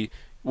say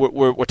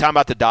we're talking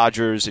about the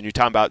Dodgers and you're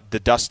talking about the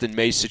Dustin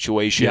May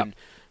situation,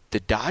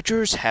 the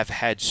Dodgers have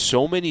had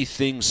so many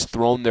things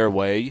thrown their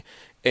way.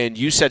 And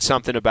you said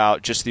something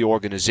about just the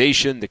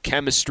organization, the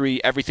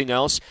chemistry, everything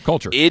else.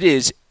 Culture. It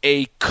is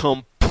a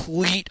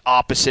complete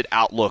opposite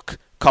outlook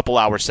couple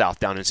hours south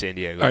down in San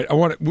Diego. All right, I'm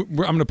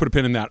going to put a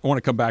pin in that. I want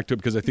to come back to it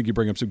because I think you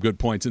bring up some good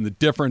points. And the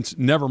difference,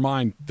 never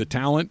mind the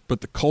talent, but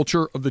the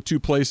culture of the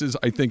two places,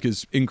 I think,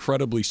 is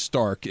incredibly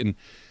stark. And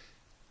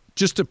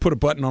just to put a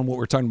button on what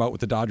we're talking about with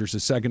the Dodgers a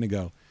second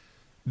ago,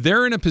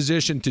 they're in a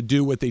position to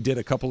do what they did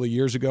a couple of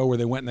years ago where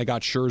they went and they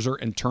got Scherzer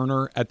and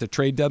Turner at the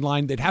trade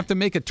deadline. They'd have to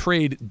make a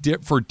trade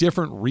for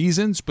different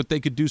reasons, but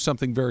they could do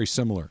something very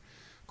similar.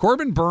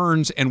 Corbin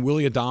Burns and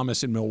Willy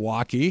Adames in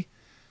Milwaukee,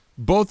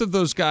 both of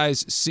those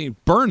guys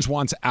Burns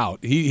wants out.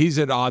 He's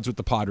at odds with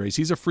the Padres.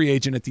 He's a free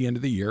agent at the end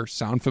of the year.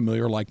 Sound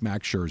familiar like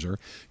Max Scherzer.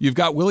 You've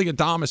got Willy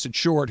Adames at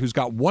short, who's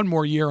got one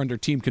more year under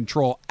team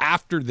control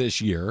after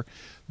this year.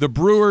 The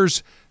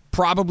Brewers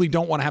probably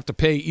don't want to have to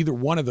pay either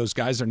one of those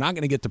guys. They're not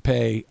going to get to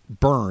pay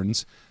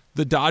Burns.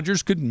 The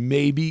Dodgers could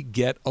maybe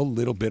get a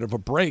little bit of a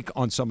break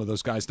on some of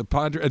those guys.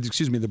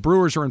 The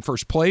Brewers are in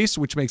first place,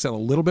 which makes it a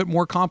little bit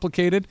more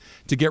complicated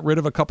to get rid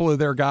of a couple of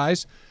their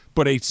guys.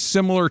 But a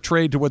similar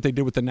trade to what they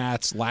did with the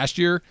Nats last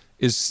year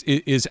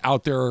is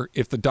out there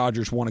if the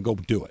Dodgers want to go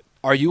do it.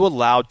 Are you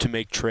allowed to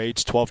make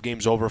trades 12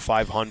 games over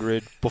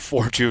 500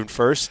 before June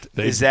 1st?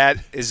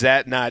 Is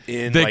that not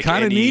in? They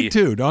kind of need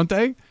to, don't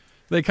they?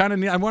 They kind of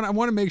need. I want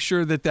to make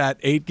sure that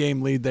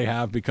 8-game lead they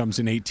have becomes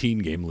an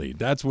 18-game lead.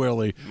 That's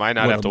really might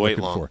not have to wait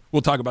long.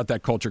 We'll talk about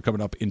that culture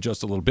coming up in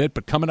just a little bit.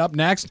 But coming up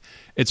next,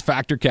 it's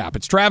Factor Cap.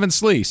 It's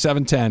Travis Lee,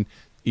 710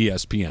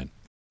 ESPN.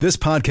 This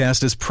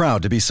podcast is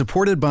proud to be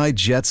supported by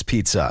Jets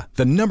Pizza,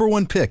 the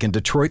 #1 pick in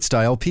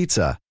Detroit-style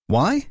pizza.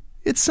 Why?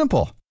 It's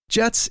simple.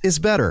 Jets is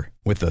better.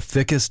 With the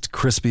thickest,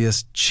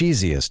 crispiest,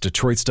 cheesiest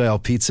Detroit-style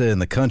pizza in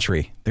the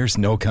country, there's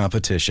no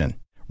competition.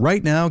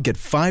 Right now, get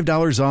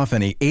 $5 off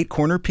any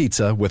 8-corner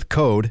pizza with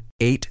code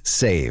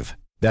 8SAVE.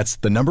 That's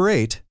the number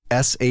 8,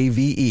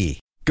 S-A-V-E.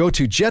 Go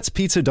to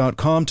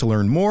jetspizza.com to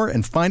learn more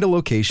and find a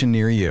location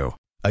near you.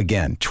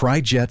 Again,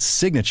 try Jet's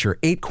signature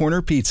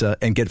 8-corner pizza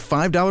and get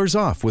 $5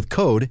 off with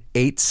code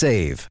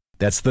 8SAVE.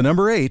 That's the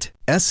number 8,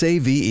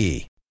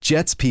 S-A-V-E.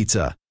 Jet's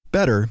Pizza.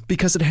 Better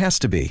because it has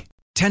to be.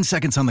 10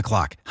 seconds on the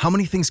clock. How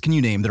many things can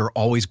you name that are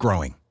always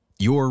growing?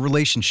 Your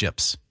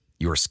relationships,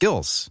 your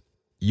skills,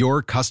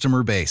 your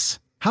customer base.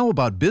 How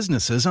about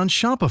businesses on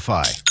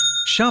Shopify?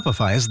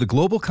 Shopify is the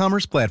global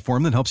commerce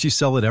platform that helps you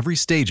sell at every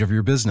stage of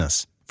your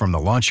business. From the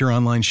launch your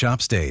online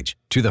shop stage,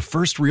 to the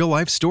first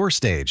real-life store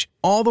stage,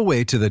 all the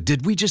way to the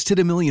did we just hit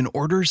a million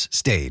orders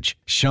stage,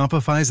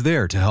 Shopify's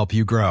there to help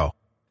you grow.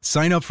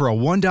 Sign up for a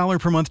 $1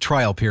 per month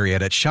trial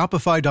period at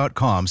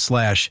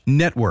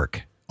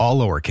shopify.com/network, all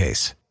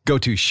lowercase. Go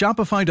to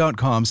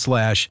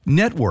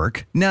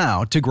shopify.com/network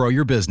now to grow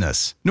your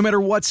business, no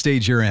matter what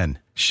stage you're in.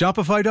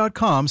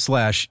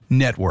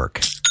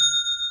 Shopify.com/network.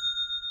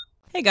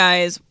 Hey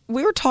guys,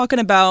 we were talking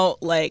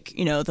about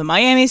the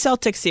Miami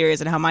Celtics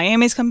series and how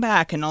Miami's come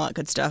back and all that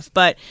good stuff.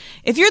 But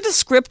if you're the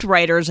script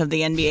writers of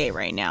the NBA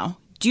right now,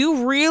 do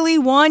you really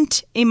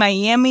want a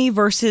Miami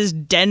versus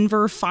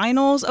Denver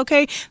finals?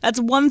 Okay,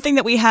 that's one thing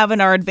that we have in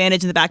our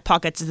advantage in the back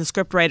pockets as the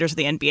script writers of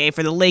the NBA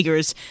for the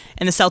Lakers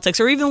and the Celtics,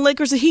 or even the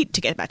Lakers and Heat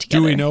to get back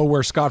together. Do we know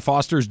where Scott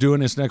Foster's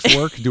doing his next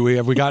work?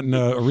 Have we gotten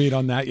a read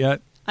on that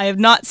yet? I have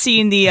not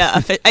seen the.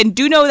 I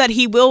do know that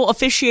he will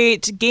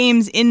officiate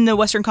games in the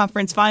Western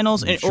Conference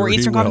Finals or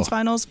Eastern Conference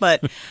Finals,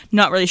 but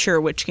not really sure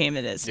which game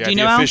it is. Yeah, do you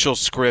know the official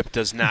script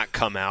does not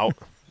come out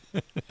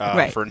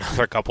right. for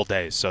another couple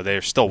days, so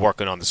they're still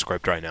working on the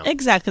script right now.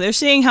 Exactly, they're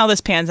seeing how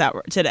this pans out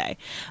today.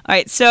 All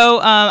right, so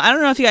I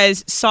don't know if you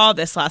guys saw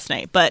this last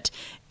night, but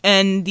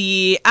in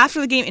the after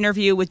the game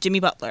interview with Jimmy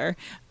Butler,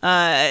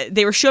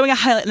 they were showing a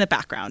highlight in the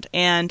background,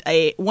 and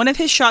one of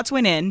his shots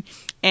went in.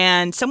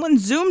 And someone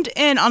zoomed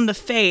in on the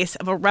face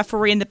of a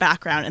referee in the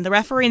background, and the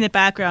referee in the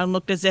background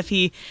looked as if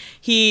he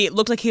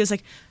looked like he was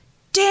like,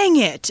 "Dang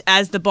it!"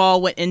 as the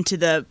ball went into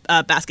the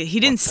basket.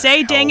 He didn't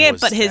say "dang it,"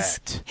 but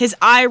his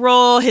eye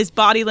roll, his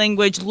body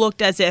language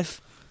looked as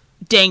if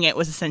 "dang it"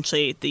 was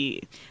essentially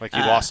the he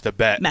lost a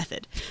bet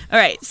method. All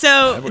right,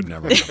 so that would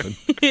never happen.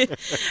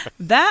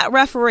 That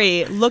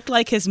referee looked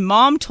like his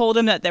mom told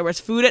him that there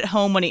was food at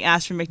home when he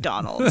asked for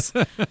McDonald's.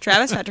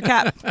 Travis, Factor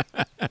Cap.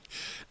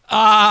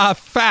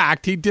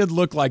 Fact, he did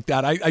look like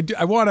that.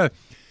 I want to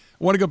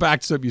go back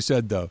to something you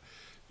said, though.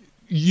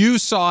 You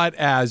saw it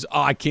as,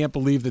 I can't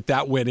believe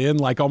that went in,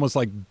 almost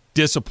like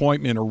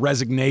disappointment or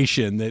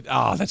resignation that,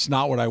 that's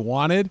not what I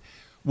wanted.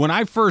 When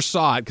I first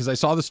saw it, because I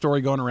saw the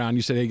story going around,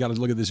 you said, hey, you got to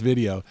look at this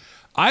video.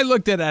 I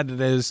looked at it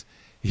as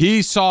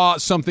he saw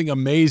something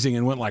amazing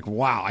and went like,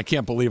 wow, I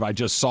can't believe I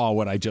just saw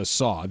what I just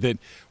saw. That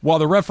while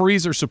the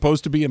referees are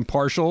supposed to be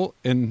impartial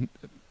and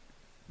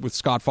with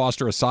Scott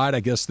Foster aside, I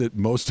guess that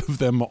most of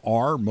them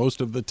are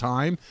most of the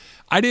time.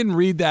 I didn't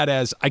read that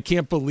as I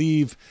can't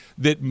believe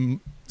that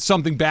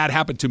something bad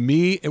happened to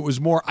me. It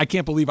was more I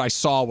can't believe I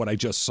saw what I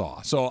just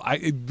saw. So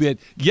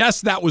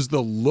yes, that was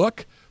the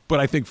look, but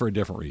I think for a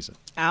different reason.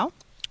 Al?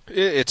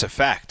 It's a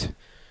fact.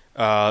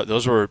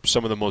 Those were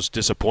some of the most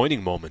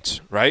disappointing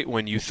moments, right?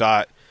 When you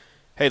thought,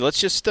 hey, let's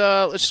just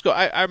go.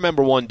 I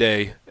remember one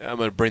day, I'm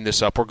going to bring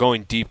this up. We're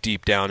going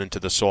deep down into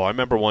the soul. I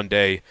remember one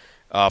day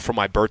for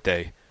my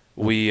birthday,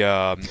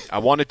 I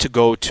wanted to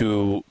go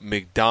to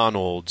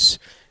McDonald's,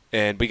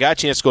 and we got a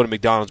chance to go to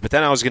McDonald's, but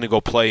then I was going to go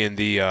play in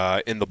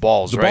the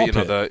balls, right?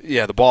 Ball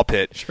pit. The ball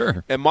pit.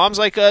 Sure. And Mom's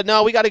like,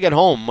 no, we got to get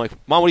home. I'm like,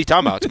 Mom, what are you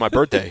talking about? It's my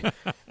birthday.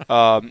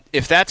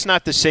 If that's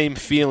not the same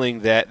feeling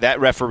that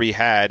referee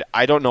had,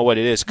 I don't know what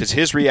it is, because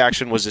his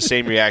reaction was the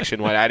same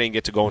reaction when I didn't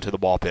get to go into the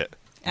ball pit.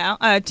 Al,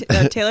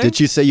 Taylor? Did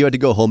you say you had to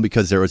go home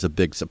because there was a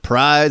big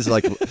surprise,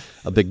 like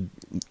a big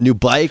new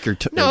bike?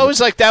 No, it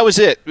was like that was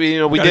it. We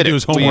did do it.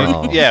 his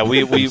homework.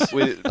 We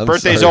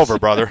birthday's sorry. over,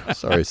 brother.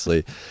 Sorry,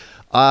 Slee.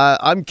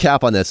 I'm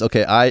Cap on this.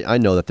 Okay, I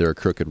know that there are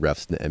crooked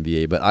refs in the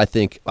NBA, but I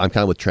think I'm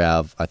kind of with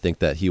Trav. I think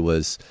that he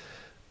was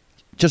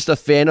just a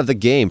fan of the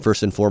game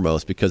first and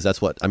foremost, because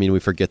that's what, we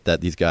forget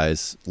that these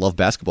guys love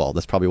basketball.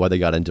 That's probably why they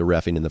got into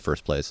reffing in the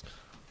first place.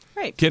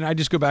 Right. Can I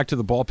just go back to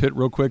the ball pit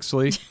real quick,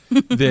 Slee?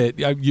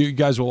 That you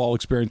guys will all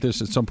experience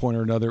this at some point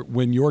or another.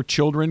 When your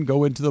children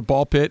go into the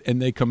ball pit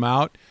and they come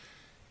out,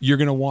 you're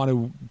going to want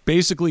to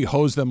basically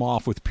hose them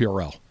off with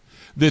Purell.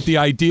 That the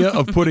idea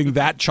of putting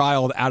that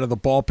child out of the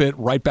ball pit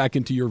right back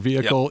into your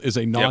vehicle is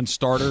a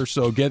non-starter.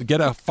 So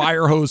get a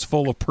fire hose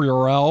full of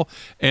Purell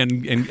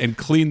and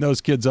clean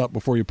those kids up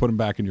before you put them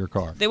back in your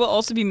car. They will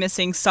also be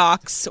missing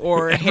socks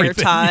or hair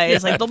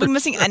ties. Like, they'll be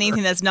missing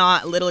anything that's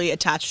not literally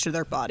attached to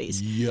their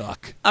bodies.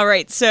 Yuck. All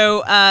right,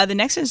 so the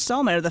next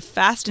installment of the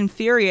Fast and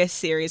Furious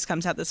series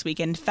comes out this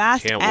weekend.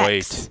 Fast Can't X.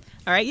 wait.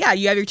 All right, yeah,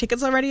 you have your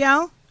tickets already,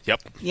 Al?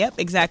 Yep,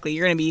 exactly.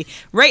 You're going to be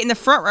right in the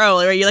front row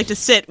where you like to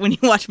sit when you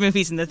watch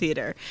movies in the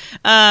theater.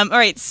 All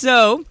right,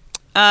 so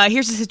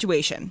here's the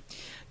situation.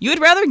 You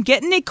would rather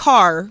get in a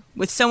car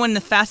with someone in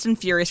the Fast and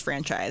Furious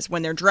franchise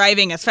when they're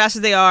driving as fast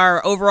as they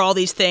are over all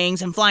these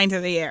things and flying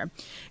through the air.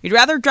 You'd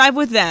rather drive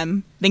with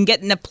them than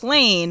get in a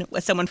plane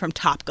with someone from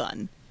Top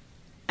Gun.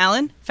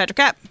 Alan, fact or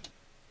cap?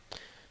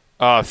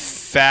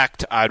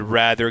 Fact, I'd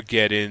rather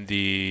get in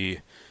the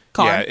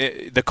Car?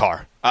 Yeah, the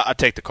car. I'll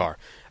take the car.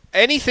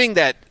 Anything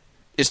that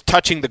is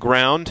touching the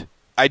ground,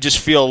 I just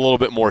feel a little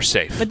bit more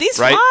safe. But these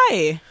right?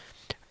 fly.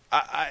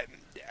 I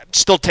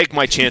still take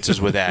my chances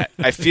with that.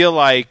 I feel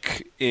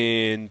like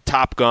in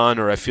Top Gun,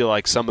 or I feel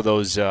like some of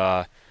those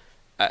that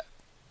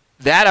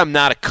I'm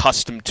not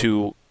accustomed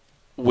to.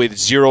 With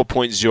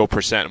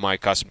 0.0% am I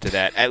accustomed to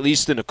that. At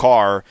least in a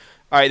car,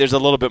 all right, there's a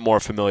little bit more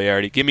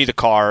familiarity. Give me the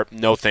car.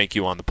 No thank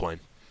you on the plane.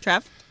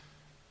 Trav?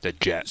 The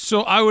jet.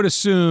 So I would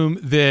assume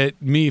that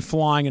me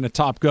flying in a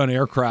Top Gun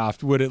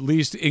aircraft would at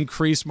least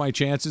increase my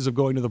chances of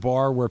going to the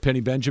bar where Penny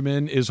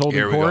Benjamin is holding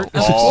Here we court. go.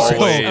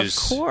 Of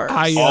course.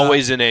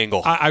 Always an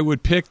angle. I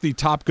would pick the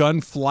Top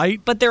Gun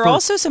flight. But there are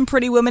also some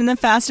pretty women in the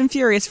Fast and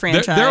Furious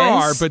franchise. There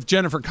are, but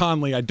Jennifer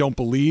Connelly, I don't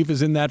believe,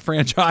 is in that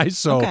franchise.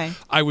 So Okay.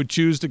 I would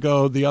choose to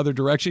go the other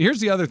direction. Here's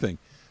the other thing.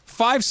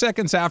 5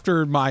 seconds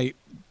after my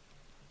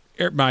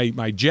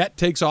jet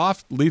takes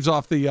off, leaves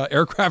off the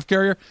aircraft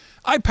carrier,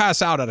 I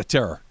pass out of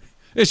terror.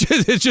 It's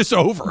just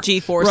over.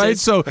 G-forces. Right?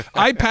 So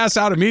I pass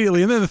out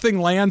immediately, and then the thing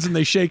lands, and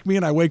they shake me,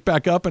 and I wake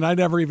back up, and I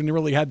never even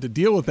really had to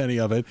deal with any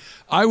of it.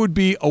 I would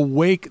be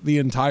awake the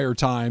entire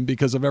time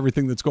because of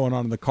everything that's going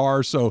on in the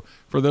car. So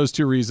for those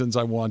two reasons,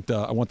 I want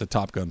the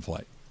Top Gun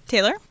flight.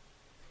 Taylor?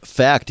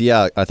 Fact,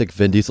 yeah, I think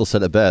Vin Diesel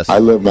said it best. I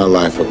live my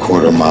life a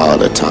quarter mile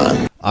at a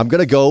time. I'm going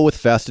to go with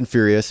Fast and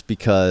Furious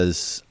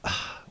because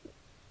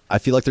I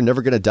feel like they're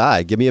never going to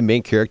die. Give me a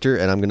main character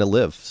and I'm going to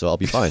live, so I'll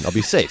be fine. I'll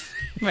be safe.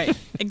 Right,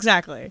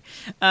 exactly.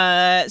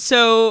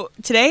 So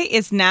today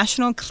is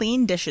National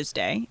Clean Dishes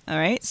Day, all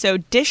right? So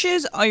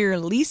dishes are your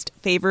least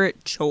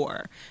favorite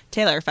chore.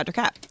 Taylor, fact or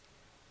cap?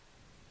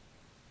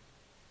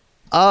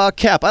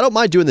 Cap, I don't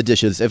mind doing the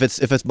dishes. If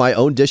it's my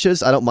own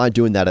dishes, I don't mind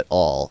doing that at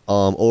all.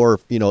 Or,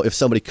 if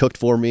somebody cooked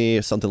for me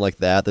or something like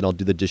that, then I'll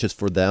do the dishes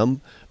for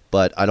them.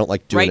 But I don't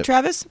like doing it. Right,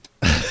 Travis?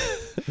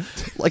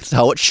 Like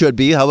how it should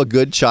be, how a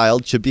good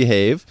child should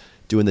behave,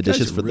 doing the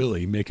dishes for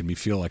really making me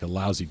feel like a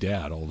lousy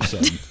dad all of a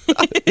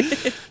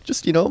sudden.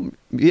 Just,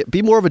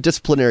 be more of a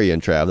disciplinarian,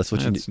 Trav. That's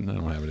what you need. I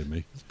don't have it in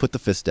me. Put the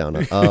fist down.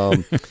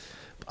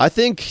 I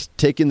think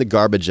taking the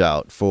garbage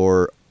out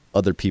for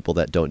other people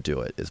that don't do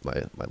it is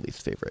my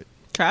least favorite.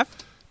 Trav?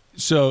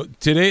 So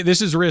today,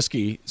 this is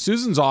risky.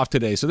 Susan's off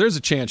today, so there's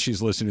a chance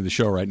she's listening to the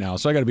show right now.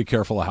 So I got to be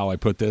careful of how I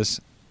put this.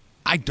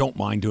 I don't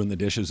mind doing the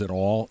dishes at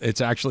all.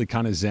 It's actually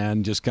kind of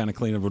zen, just kind of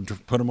clean them,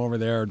 put them over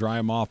there, dry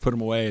them off, put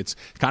them away. It's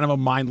kind of a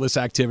mindless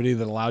activity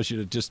that allows you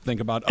to just think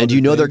about other and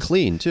things. They're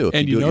clean too.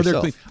 And you know they're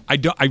clean.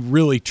 I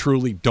really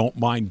truly don't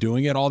mind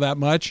doing it all that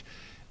much.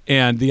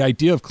 And the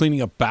idea of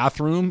cleaning a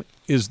bathroom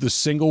is the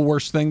single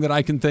worst thing that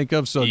I can think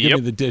of. So give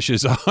me the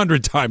dishes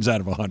 100 times out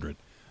of 100.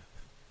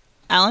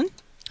 Alan?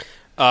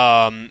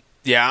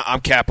 Yeah, I'm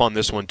cap on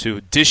this one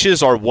too.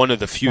 Dishes are one of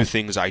the few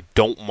things I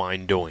don't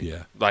mind doing.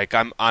 Yeah. Like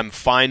I'm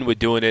fine with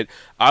doing it.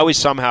 I always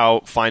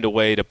somehow find a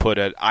way to put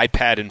an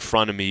iPad in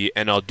front of me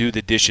and I'll do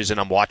the dishes and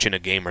I'm watching a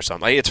game or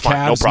something. Like, it's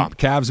fine, no problem.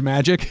 Cavs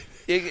Magic?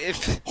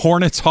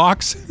 Hornets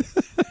Hawks?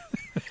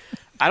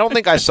 I don't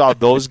think I saw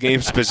those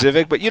games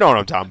specific, but you know what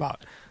I'm talking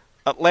about.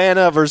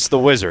 Atlanta versus the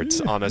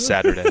Wizards on a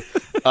Saturday.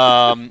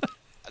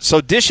 So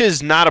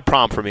dishes, not a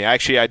problem for me.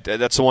 Actually,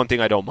 that's the one thing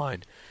I don't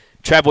mind.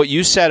 Trav, what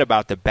you said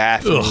about the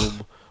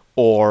bathroom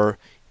or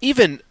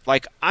even,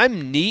 like,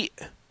 I'm neat.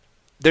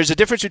 There's a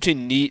difference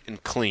between neat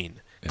and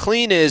clean. Yeah.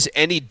 Clean is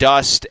any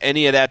dust,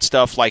 any of that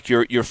stuff, like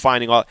you're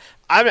finding all.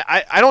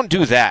 I don't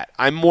do that.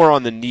 I'm more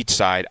on the neat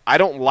side. I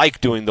don't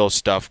like doing those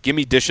stuff. Give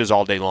me dishes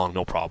all day long,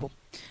 no problem.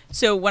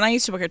 So when I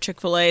used to work at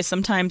Chick-fil-A,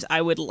 sometimes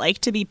I would like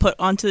to be put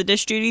onto the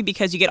dish duty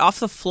because you get off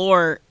the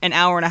floor an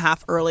hour and a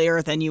half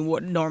earlier than you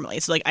would normally.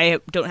 So, like, I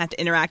don't have to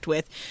interact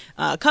with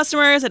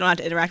customers. I don't have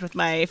to interact with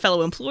my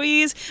fellow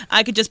employees.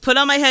 I could just put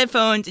on my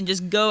headphones and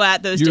just go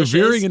at those dishes.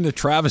 You're veering into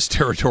Travis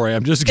territory.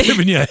 I'm just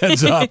giving you a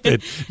heads up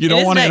that you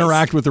don't want to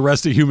interact with the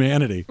rest of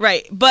humanity.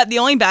 Right. But the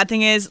only bad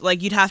thing is,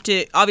 like, you'd have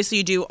to, obviously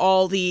you do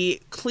all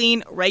the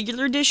clean,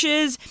 regular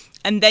dishes,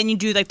 and then you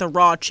do, like, the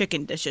raw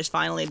chicken dishes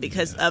finally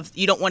because of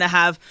you don't want to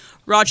have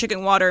raw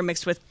chicken water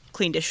mixed with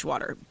clean dish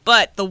water.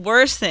 But the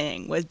worst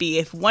thing would be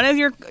if one of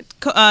your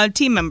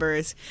team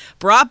members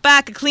brought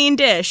back a clean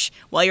dish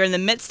while you're in the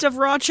midst of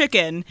raw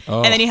chicken,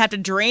 and then you have to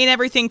drain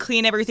everything,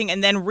 clean everything,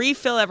 and then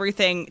refill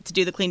everything to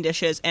do the clean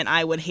dishes, and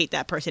I would hate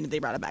that person if they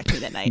brought it back to me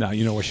that night. Now,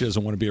 you know what? She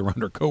doesn't want to be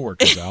around her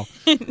coworkers, Al.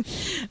 All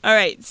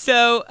right.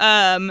 So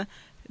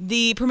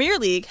the Premier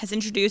League has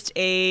introduced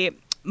a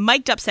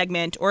mic'd up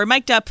segment or a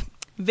mic'd up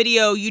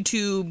video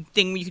YouTube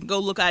thing where you can go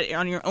look at it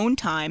on your own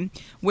time,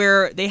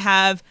 where they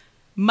have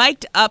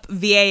mic'd up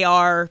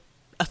VAR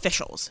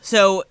officials.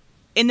 So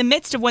in the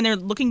midst of when they're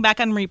looking back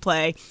on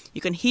replay,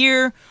 you can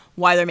hear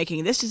why they're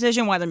making this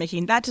decision, why they're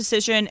making that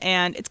decision,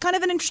 and it's kind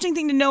of an interesting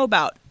thing to know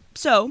about.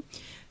 So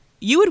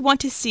you would want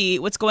to see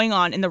what's going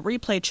on in the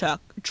replay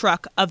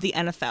truck of the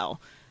NFL.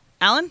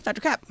 Alan,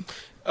 Dr. Cap.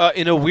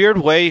 In a weird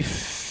way,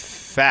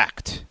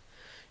 fact.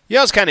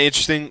 Yeah, it's kind of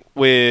interesting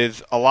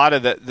with a lot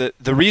of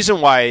the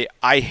reason why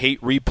I hate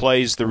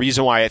replays, the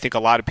reason why I think a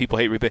lot of people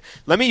hate replays.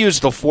 Let me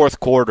use the fourth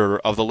quarter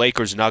of the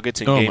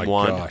Lakers-Nuggets in Game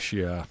 1. Oh, my gosh,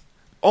 yeah.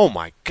 Oh,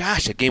 my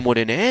gosh, that game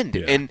wouldn't end.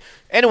 Yeah. And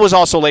it was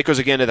also Lakers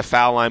again at the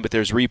foul line, but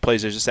there's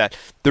replays, there's just that.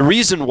 The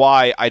reason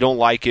why I don't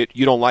like it,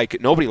 you don't like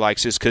it, nobody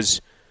likes it, is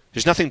because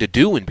there's nothing to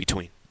do in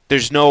between.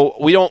 It's not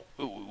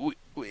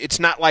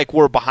like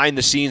we're behind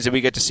the scenes and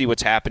we get to see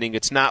what's happening.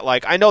 It's not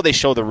like, I know they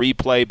show the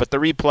replay, but the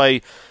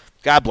replay,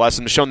 God bless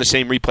them, they're showing the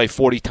same replay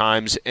 40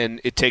 times, and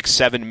it takes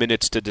 7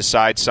 minutes to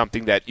decide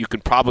something that you can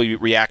probably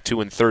react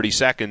to in 30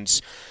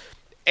 seconds.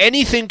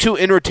 Anything to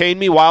entertain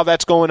me while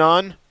that's going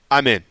on,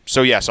 I'm in.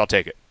 So, yes, I'll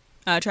take it.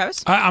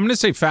 Travis? I'm going to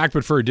say fact,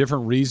 but for a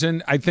different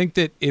reason. I think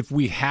that if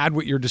we had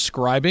what you're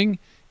describing,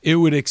 it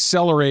would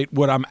accelerate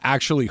what I'm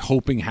actually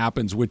hoping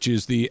happens, which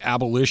is the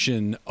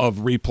abolition of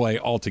replay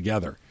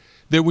altogether.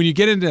 That when you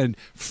get into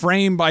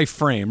frame by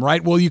frame,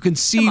 right? Well, you can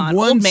see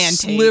one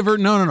sliver.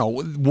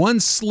 No. One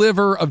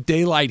sliver of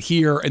daylight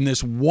here and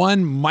this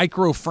one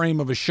micro frame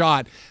of a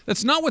shot.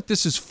 That's not what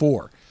this is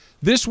for.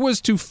 This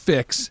was to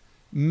fix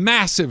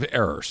massive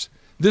errors.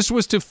 This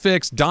was to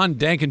fix Don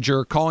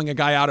Dankinger calling a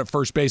guy out at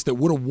first base that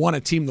would have won a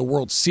team the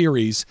World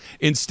Series.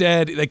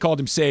 Instead, they called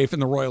him safe,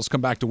 and the Royals come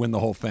back to win the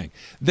whole thing.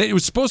 It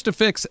was supposed to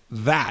fix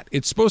that.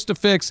 It's supposed to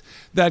fix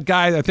that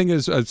guy, I think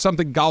is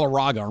something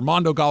Galarraga,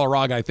 Armando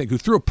Galarraga, I think, who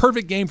threw a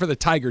perfect game for the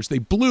Tigers. They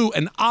blew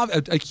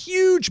a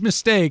huge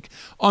mistake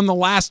on the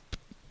last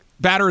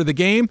batter of the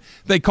game.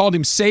 They called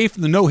him safe.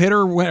 The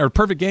no-hitter or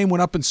perfect game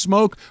went up in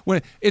smoke.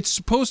 It's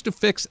supposed to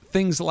fix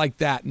things like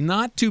that,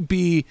 not to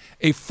be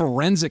a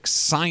forensic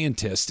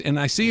scientist. And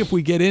I see if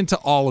we get into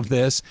all of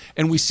this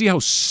and we see how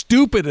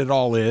stupid it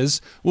all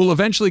is, we'll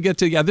eventually get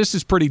to, yeah, this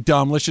is pretty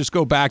dumb. Let's just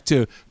go back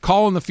to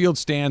calling the field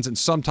stands, and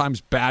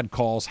sometimes bad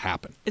calls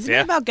happen. Isn't it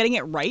about getting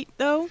it right,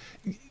 though?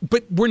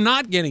 But we're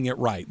not getting it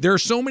right. There are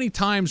so many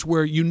times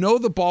where you know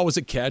the ball was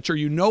a catch or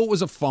you know it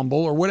was a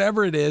fumble or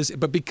whatever it is,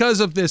 but because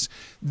of this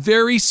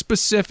very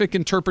specific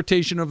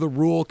interpretation of the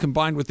rule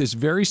combined with this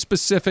very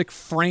specific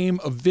frame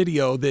of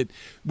video that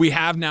we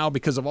have now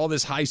because of all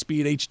this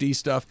high-speed HD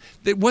stuff,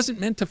 it wasn't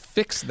meant to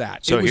fix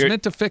that. So it was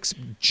meant to fix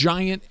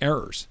giant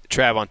errors.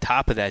 Trav, on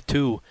top of that,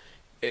 too,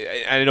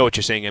 I know what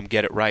you're saying,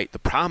 get it right. The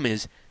problem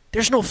is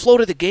there's no flow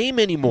to the game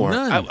anymore.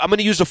 I'm going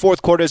to use the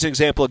fourth quarter as an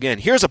example again.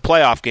 Here's a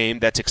playoff game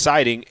that's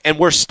exciting, and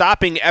we're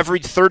stopping every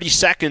 30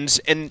 seconds,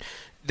 and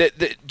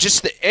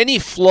any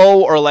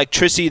flow or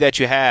electricity that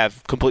you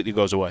have completely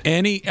goes away.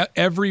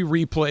 Every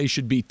replay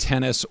should be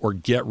tennis or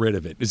get rid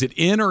of it. Is it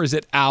in or is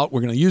it out?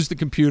 We're going to use the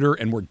computer,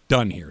 and we're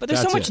done here. But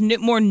there's so much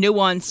more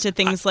nuance to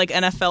things like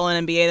NFL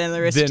and NBA than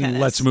there is to tennis. Then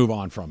let's move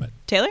on from it.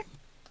 Taylor?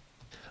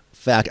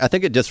 Fact. I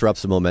think it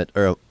disrupts the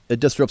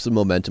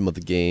momentum of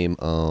the game.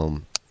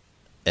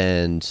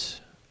 And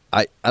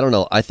I don't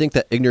know. I think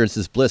that ignorance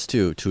is bliss,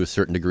 too, to a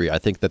certain degree. I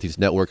think that these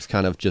networks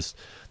kind of just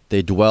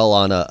they dwell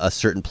on a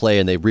certain play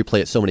and they replay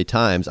it so many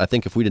times. I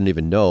think if we didn't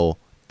even know,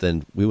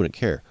 then we wouldn't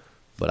care.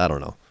 But I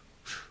don't know.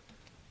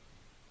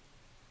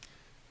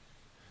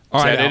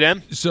 All right, Is that it,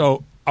 Em?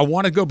 So I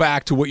want to go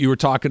back to what you were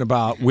talking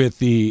about with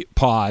the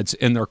Pods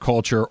and their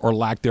culture or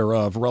lack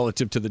thereof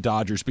relative to the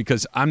Dodgers,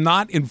 because I'm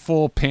not in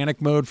full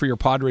panic mode for your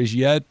Padres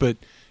yet, but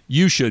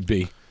you should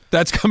be.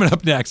 That's coming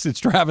up next. It's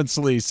Travis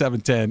Lee,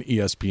 710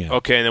 ESPN.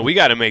 Okay, and then we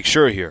got to make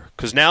sure here,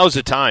 because now is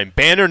the time.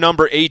 Banner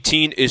number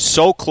 18 is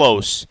so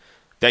close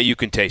that you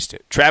can taste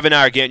it. Trav and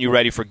I are getting you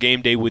ready for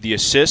game day with the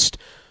assist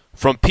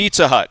from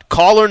Pizza Hut.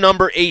 Caller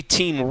number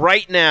 18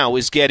 right now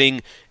is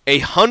getting a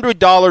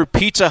 $100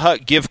 Pizza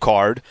Hut gift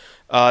card.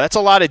 That's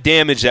a lot of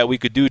damage that we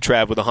could do,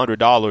 Trav, with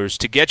 $100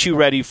 to get you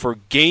ready for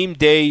game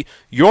day,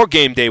 your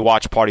game day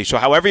watch party. So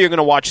however you're going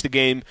to watch the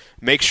game,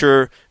 make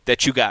sure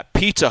that you got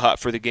Pizza Hut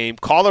for the game.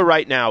 Caller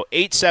right now,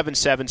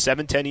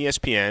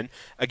 877-710-ESPN.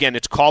 Again,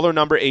 it's caller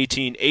number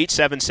 18,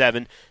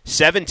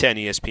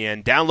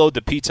 877-710-ESPN. Download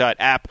the Pizza Hut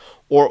app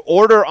or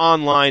order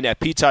online at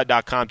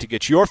pizzahut.com to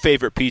get your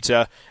favorite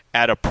pizza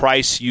at a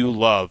price you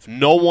love.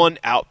 No one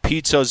out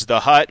pizzas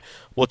the Hut.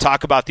 We'll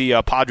talk about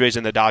the Padres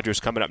and the Dodgers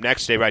coming up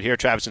next. Stay right here.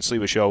 Travis and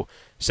Sliwa Show,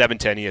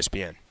 710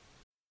 ESPN.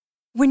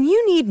 When you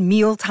need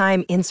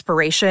mealtime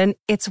inspiration,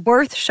 it's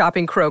worth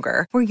shopping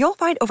Kroger, where you'll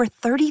find over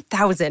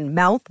 30,000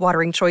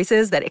 mouth-watering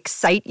choices that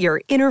excite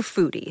your inner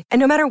foodie. And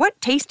no matter what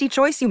tasty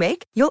choice you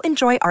make, you'll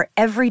enjoy our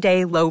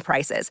everyday low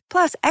prices,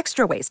 plus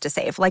extra ways to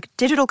save, like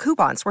digital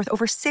coupons worth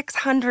over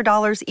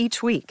 $600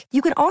 each week.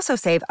 You can also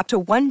save up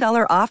to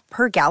 $1 off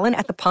per gallon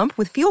at the pump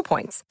with fuel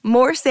points.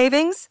 More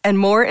savings and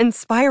more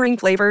inspiring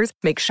flavors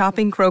make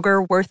shopping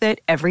Kroger worth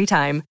it every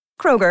time.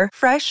 Kroger,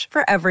 fresh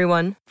for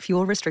everyone.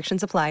 Fuel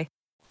restrictions apply.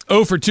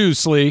 0 for 2,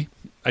 Slee.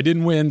 I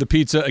didn't win the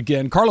pizza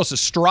again. Carlos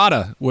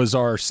Estrada was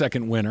our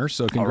second winner,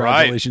 so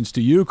congratulations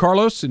to you,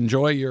 Carlos.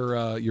 Enjoy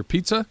your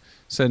pizza.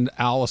 Send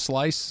Al a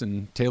slice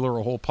and Taylor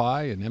a whole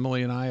pie and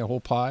Emily and I a whole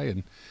pie,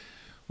 and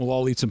we'll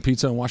all eat some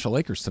pizza and watch the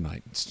Lakers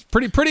tonight. It's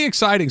pretty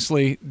exciting,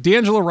 Slee.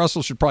 D'Angelo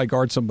Russell should probably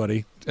guard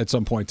somebody at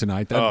some point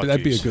tonight.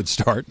 That'd be a good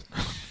start.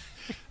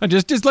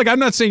 Just like, I'm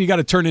not saying you got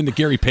to turn into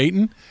Gary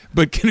Payton,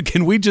 but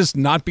can we just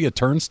not be a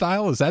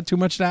turnstile? Is that too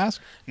much to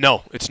ask?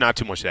 No, it's not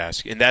too much to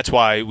ask. And that's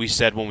why we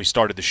said when we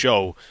started the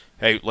show,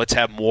 hey, let's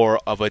have more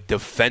of a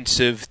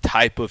defensive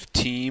type of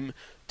team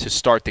to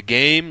start the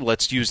game.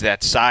 Let's use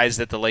that size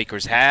that the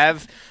Lakers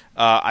have.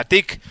 I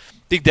think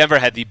Denver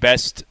had the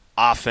best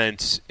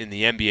offense in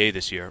the NBA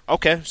this year.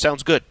 Okay,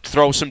 sounds good.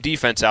 Throw some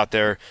defense out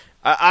there.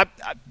 I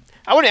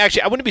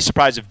wouldn't be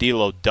surprised if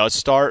D'Lo does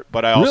start,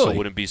 but I also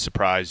wouldn't be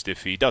surprised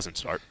if he doesn't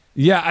start.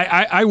 Yeah,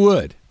 I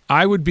would.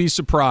 I would be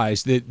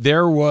surprised that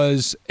there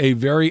was a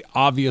very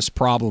obvious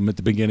problem at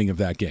the beginning of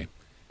that game.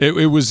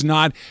 It was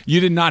not. You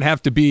did not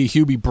have to be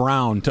Hubie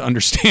Brown to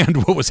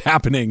understand what was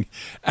happening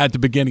at the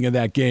beginning of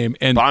that game.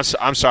 And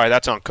I'm sorry,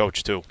 that's on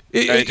coach too.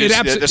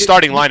 The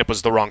starting lineup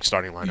was the wrong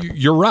starting lineup.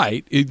 You're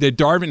right. That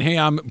Darvin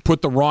Ham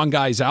put the wrong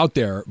guys out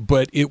there,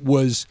 but it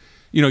was.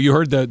 You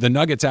heard the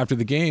Nuggets after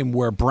the game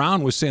where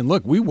Brown was saying,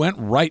 "Look, we went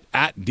right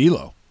at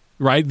D'Lo,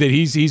 right? That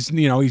he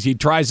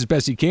tries as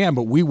best he can,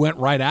 but we went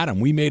right at him.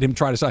 We made him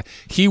try to side.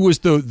 He was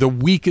the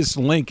weakest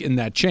link in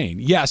that chain.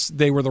 Yes,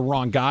 they were the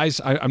wrong guys.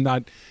 I'm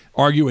not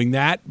arguing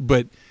that,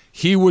 but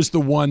he was the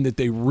one that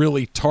they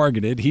really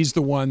targeted. He's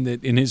the one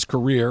that in his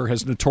career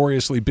has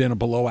notoriously been a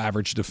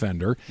below-average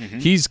defender. Mm-hmm.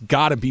 He's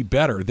got to be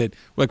better. That,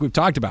 like we've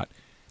talked about,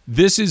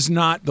 this is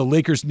not the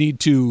Lakers need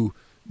to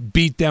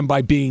beat them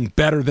by being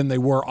better than they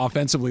were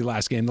offensively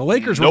last game. The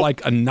Lakers were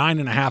like a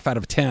 9.5 out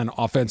of 10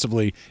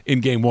 offensively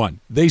in game one.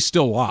 They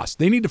still lost.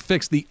 They need to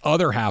fix the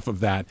other half of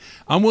that.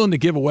 I'm willing to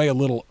give away a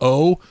little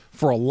O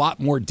for a lot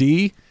more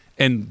D,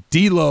 and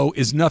D'Lo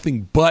is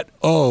nothing but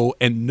O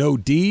and no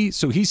D,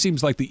 so he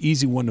seems like the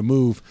easy one to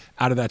move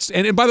out of that.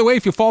 And by the way,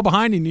 if you fall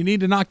behind and you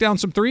need to knock down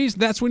some threes,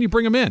 that's when you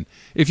bring him in.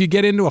 If you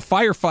get into a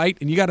firefight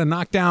and you got to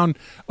knock down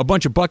a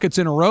bunch of buckets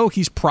in a row,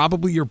 he's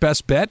probably your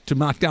best bet to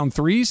knock down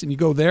threes, and you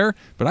go there,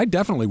 but I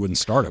definitely wouldn't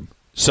start him.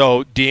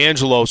 So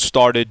D'Angelo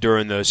started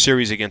during the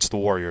series against the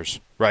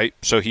Warriors, right?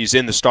 So he's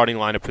in the starting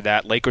lineup for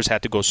that. Lakers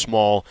had to go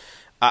small.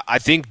 I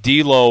think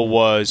D'Lo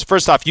was,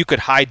 first off, you could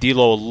hide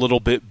D'Lo a little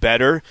bit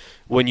better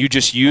when you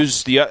just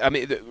use for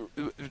me,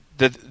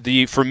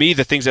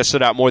 the things that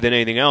stood out more than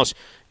anything else,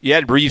 you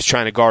had Reeves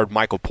trying to guard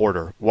Michael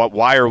Porter.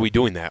 Why are we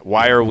doing that?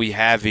 Why are we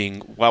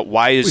having,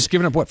 he's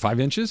giving up, 5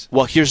 inches?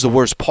 Well, here's the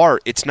worst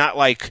part. It's not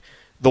like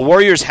the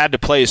Warriors had to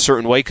play a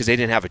certain way because they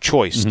didn't have a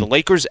choice. Mm-hmm. The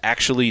Lakers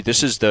actually,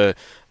 this is the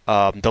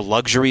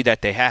luxury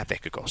that they have. They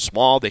could go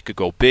small, they could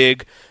go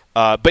big.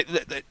 But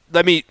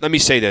let me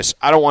say this.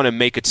 I don't want to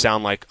make it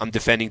sound like I'm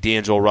defending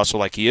D'Angelo Russell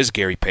like he is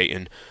Gary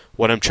Payton.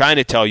 What I'm trying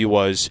to tell you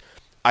was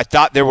I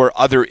thought there were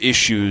other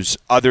issues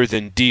other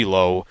than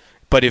D'Lo.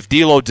 But if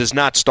D'Lo does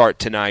not start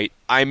tonight,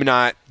 I'm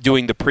not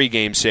doing the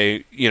pregame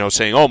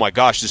saying, oh my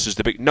gosh, this is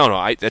the big.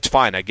 No, that's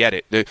fine. I get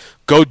it.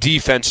 Go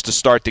defense to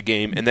start the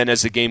game, and then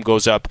as the game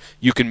goes up,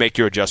 you can make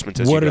your adjustments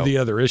as you go. What are the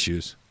other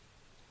issues?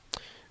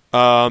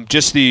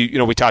 Just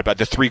we talked about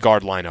the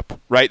 3-guard lineup,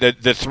 right? The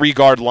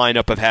 3-guard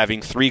lineup of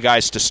having 3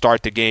 guys to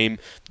start the game.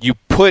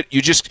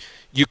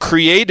 You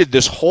created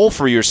this hole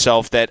for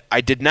yourself that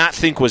I did not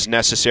think was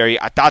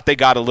necessary. I thought they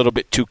got a little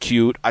bit too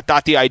cute. I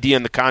thought the idea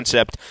and the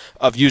concept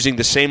of using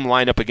the same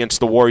lineup against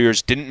the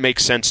Warriors didn't make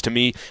sense to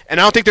me, and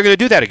I don't think they're going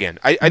to do that again.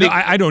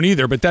 I don't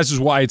either, but this is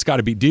why it's got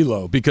to be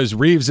D'Lo, because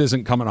Reeves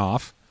isn't coming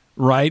off.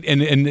 Right,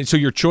 and so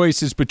your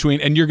choice is between,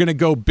 and you're going to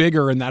go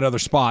bigger in that other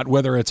spot,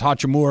 whether it's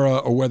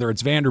Hachimura or whether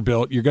it's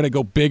Vanderbilt, you're going to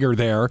go bigger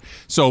there.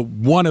 So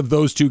one of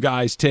those 2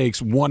 guys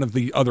takes one of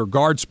the other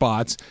guard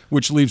spots,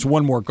 which leaves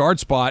one more guard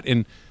spot,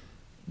 and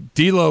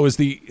D'Lo is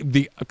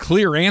the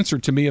clear answer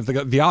to me of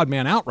the odd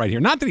man out right here.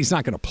 Not that he's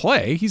not going to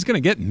play, he's going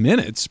to get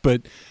minutes,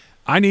 but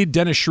I need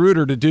Dennis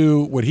Schroeder to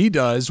do what he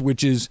does,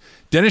 which is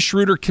Dennis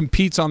Schroeder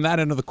competes on that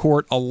end of the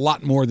court a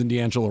lot more than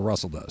D'Angelo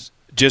Russell does.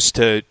 Just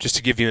to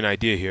give you an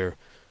idea here,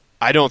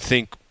 I don't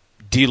think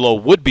D'Lo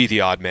would be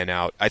the odd man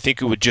out. I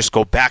think it would just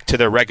go back to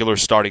their regular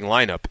starting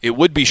lineup. It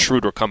would be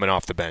Schroeder coming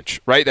off the bench,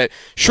 right? That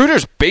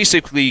Schroeder's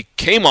basically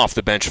came off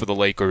the bench for the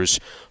Lakers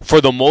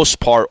for the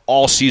most part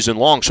all season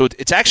long. So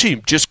it's actually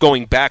just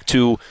going back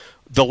to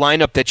the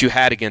lineup that you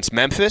had against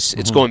Memphis.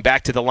 It's going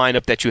back to the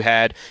lineup that you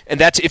had, and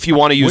that's if you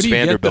want to use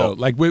Vanderbilt.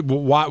 Like,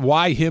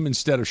 why him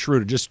instead of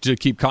Schroeder? Just to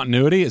keep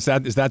continuity? Is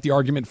that the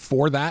argument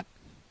for that?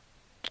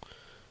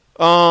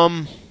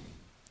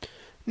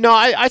 No,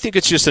 I think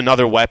it's just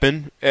another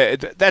weapon.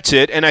 That's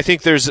it. And I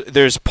think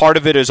there's part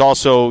of it is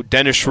also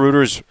Dennis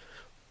Schroeder's.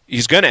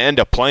 He's going to end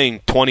up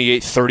playing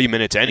 28, 30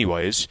 minutes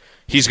anyways.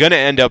 He's going to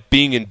end up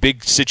being in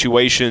big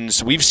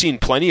situations. We've seen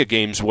plenty of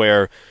games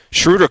where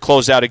Schroeder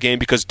closed out a game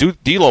because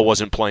D'Lo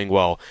wasn't playing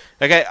well.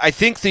 Like I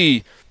think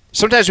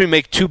sometimes we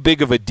make too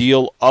big of a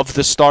deal of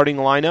the starting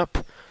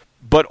lineup,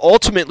 but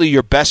ultimately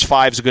your best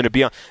 5 is going to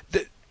be on.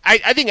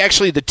 I think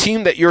actually the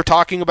team that you're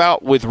talking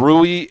about with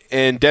Rui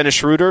and Dennis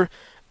Schroeder,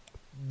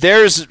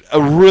 there's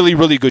a really,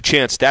 really good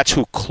chance that's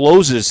who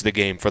closes the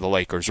game for the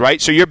Lakers, right?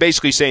 So you're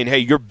basically saying, hey,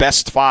 your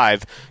best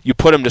 5, you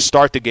put them to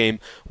start the game.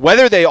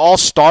 Whether they all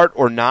start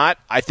or not,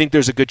 I think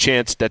there's a good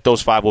chance that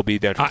those 5 will be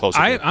there to close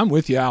the game. I'm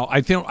with you, Al. I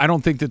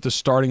don't think that the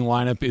starting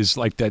lineup is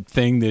like that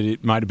thing that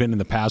it might have been in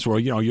the past where,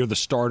 you're the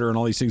starter and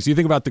all these things. You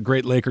think about the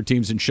great Laker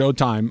teams in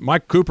Showtime,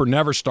 Mike Cooper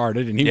never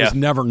started, and he was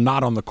never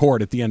not on the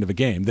court at the end of a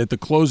game. That the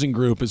closing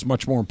group is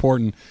much more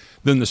important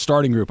than the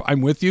starting group.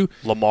 I'm with you.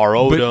 Lamar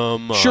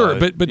Odom. Sure,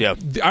 but yeah.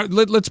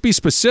 Let's be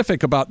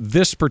specific about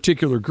this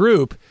particular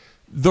group.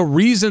 The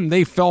reason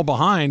they fell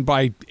behind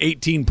by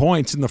 18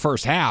 points in the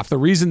first half, the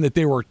reason that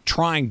they were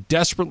trying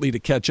desperately to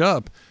catch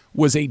up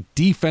was a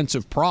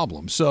defensive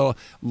problem. So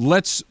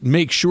let's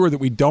make sure that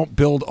we don't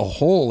build a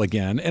hole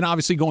again. And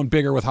obviously going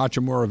bigger with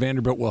Hachimura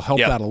Vanderbilt will help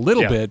that a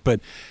little bit.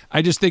 But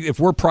I just think if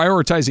we're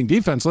prioritizing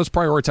defense, let's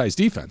prioritize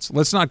defense.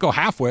 Let's not go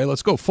halfway.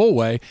 Let's go full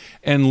way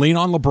and lean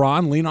on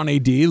LeBron, lean on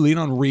AD, lean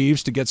on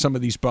Reeves to get some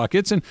of these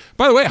buckets. And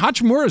by the way,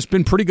 Hachimura has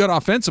been pretty good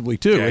offensively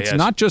too. Yeah, it's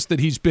not just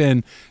that he's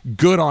been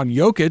good on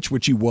Jokic,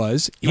 which he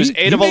was. He was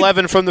 8 of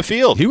 11 from the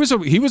field. He was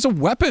a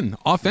weapon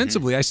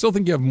offensively. I still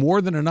think you have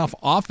more than enough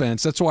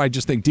offense. That's why I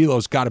just think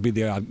D'Lo's got to be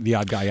the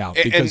odd guy out,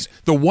 because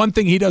the one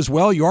thing he does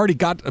well, you already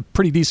got a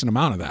pretty decent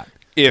amount of that.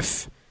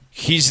 If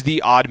he's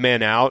the odd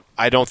man out,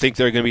 I don't think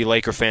there are going to be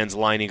Laker fans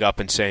lining up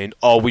and saying,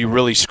 oh, we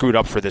really screwed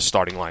up for this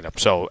starting lineup.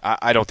 So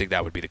I don't think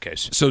that would be the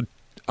case. So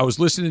I was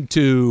listening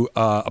to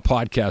a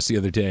podcast the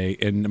other day,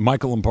 and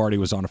Michael Lombardi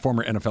was on, a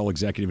former NFL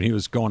executive, and he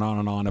was going on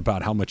and on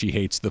about how much he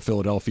hates the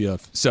Philadelphia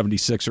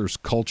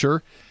 76ers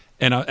culture.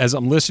 And as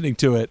I'm listening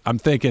to it, I'm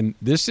thinking,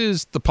 this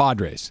is the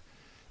Padres.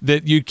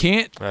 That you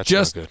can't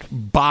just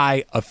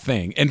buy a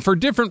thing. And for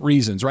different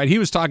reasons, right? He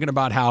was talking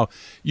about how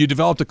you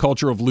developed a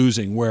culture of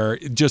losing where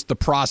just the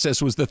process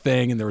was the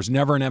thing and there was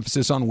never an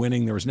emphasis on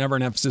winning. There was never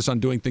an emphasis on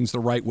doing things the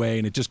right way,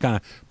 and it just kind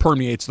of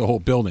permeates the whole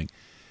building.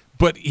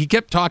 But he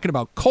kept talking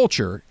about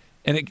culture,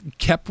 and it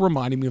kept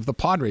reminding me of the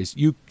Padres.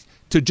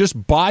 To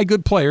just buy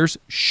good players,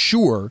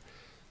 sure,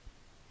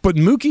 but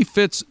Mookie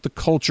fits the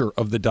culture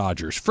of the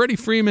Dodgers. Freddie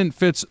Freeman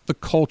fits the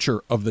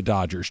culture of the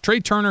Dodgers. Trey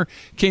Turner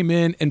came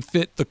in and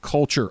fit the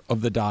culture of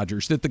the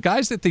Dodgers. That the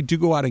guys that they do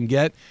go out and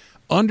get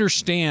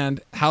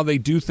understand how they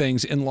do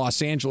things in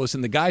Los Angeles,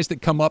 and the guys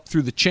that come up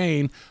through the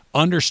chain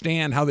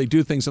understand how they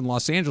do things in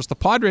Los Angeles. The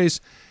Padres,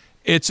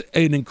 it's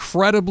an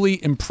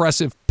incredibly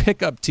impressive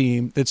pickup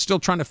team that's still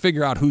trying to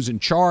figure out who's in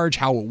charge,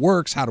 how it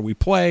works, how do we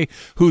play,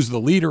 who's the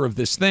leader of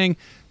this thing.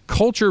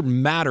 Culture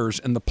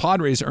matters, and the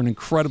Padres are an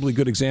incredibly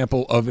good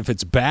example of if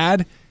it's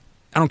bad,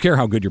 I don't care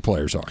how good your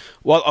players are.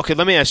 Well, okay,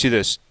 let me ask you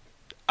this.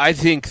 I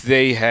think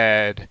they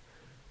had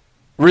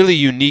really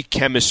unique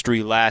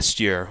chemistry last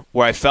year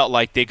where I felt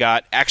like they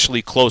got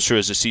actually closer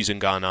as the season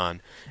gone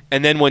on.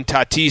 And then when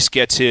Tatis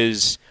gets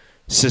his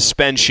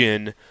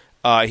suspension,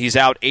 he's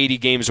out 80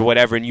 games or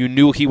whatever, and you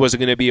knew he wasn't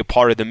going to be a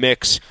part of the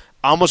mix,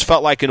 I almost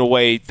felt like in a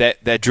way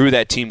that drew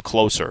that team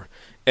closer.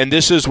 And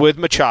this is with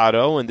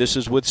Machado, and this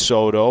is with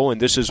Soto,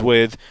 and this is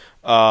with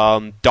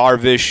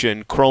Darvish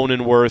and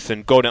Cronenworth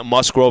and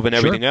Musgrove and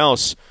everything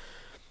else.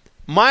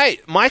 My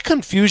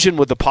confusion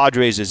with the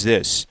Padres is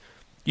this.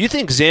 You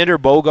think Xander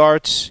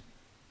Bogaerts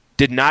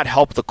did not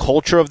help the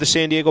culture of the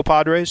San Diego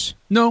Padres?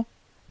 No.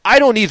 I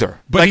don't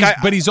either. But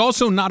he's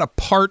also not a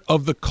part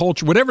of the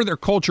culture. Whatever their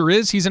culture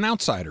is, he's an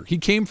outsider. He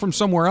came from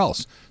somewhere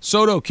else.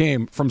 Soto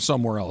came from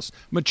somewhere else.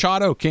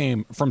 Machado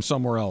came from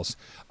somewhere else.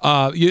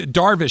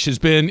 Darvish has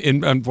been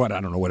in, I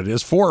don't know what it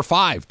is, 4 or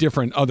 5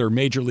 different other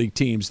major league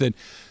teams that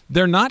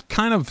they're not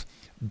kind of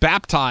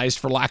baptized,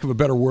 for lack of a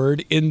better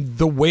word, in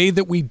the way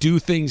that we do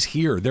things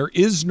here. There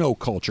is no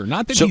culture.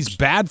 Not that he's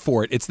bad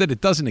for it. It's that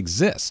it doesn't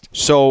exist.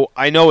 So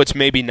I know it's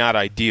maybe not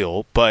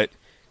ideal, but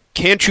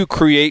can't you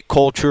create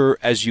culture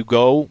as you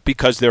go,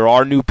 because there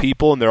are new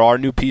people and there are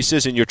new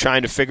pieces and you're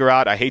trying to figure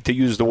out, I hate to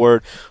use the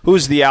word,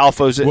 who's the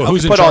alpha? Well,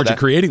 who's in charge of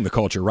creating the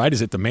culture, right?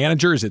 Is it the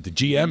manager? Is it the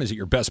GM? Is it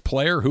your best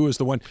player? Who is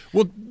the one?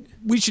 Well,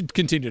 we should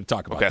continue to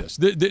talk about this.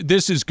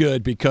 This is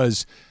good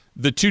because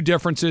the two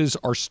differences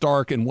are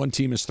stark, and one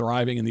team is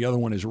thriving and the other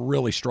one is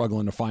really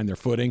struggling to find their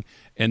footing,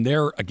 and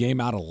they're a game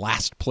out of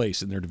last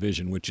place in their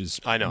division, which is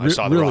I know. I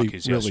saw the really,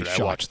 Rockies really yesterday.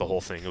 shocking. I watched the whole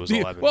thing. It was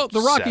 11. Well,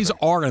 the Rockies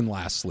are in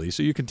last, Lee,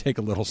 so you can take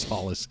a little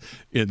solace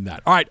in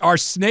that. All right, our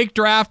snake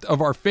draft of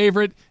our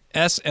favorite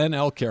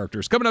SNL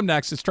characters. Coming up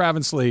next, it's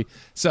Travis Lee,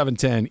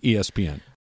 710 ESPN.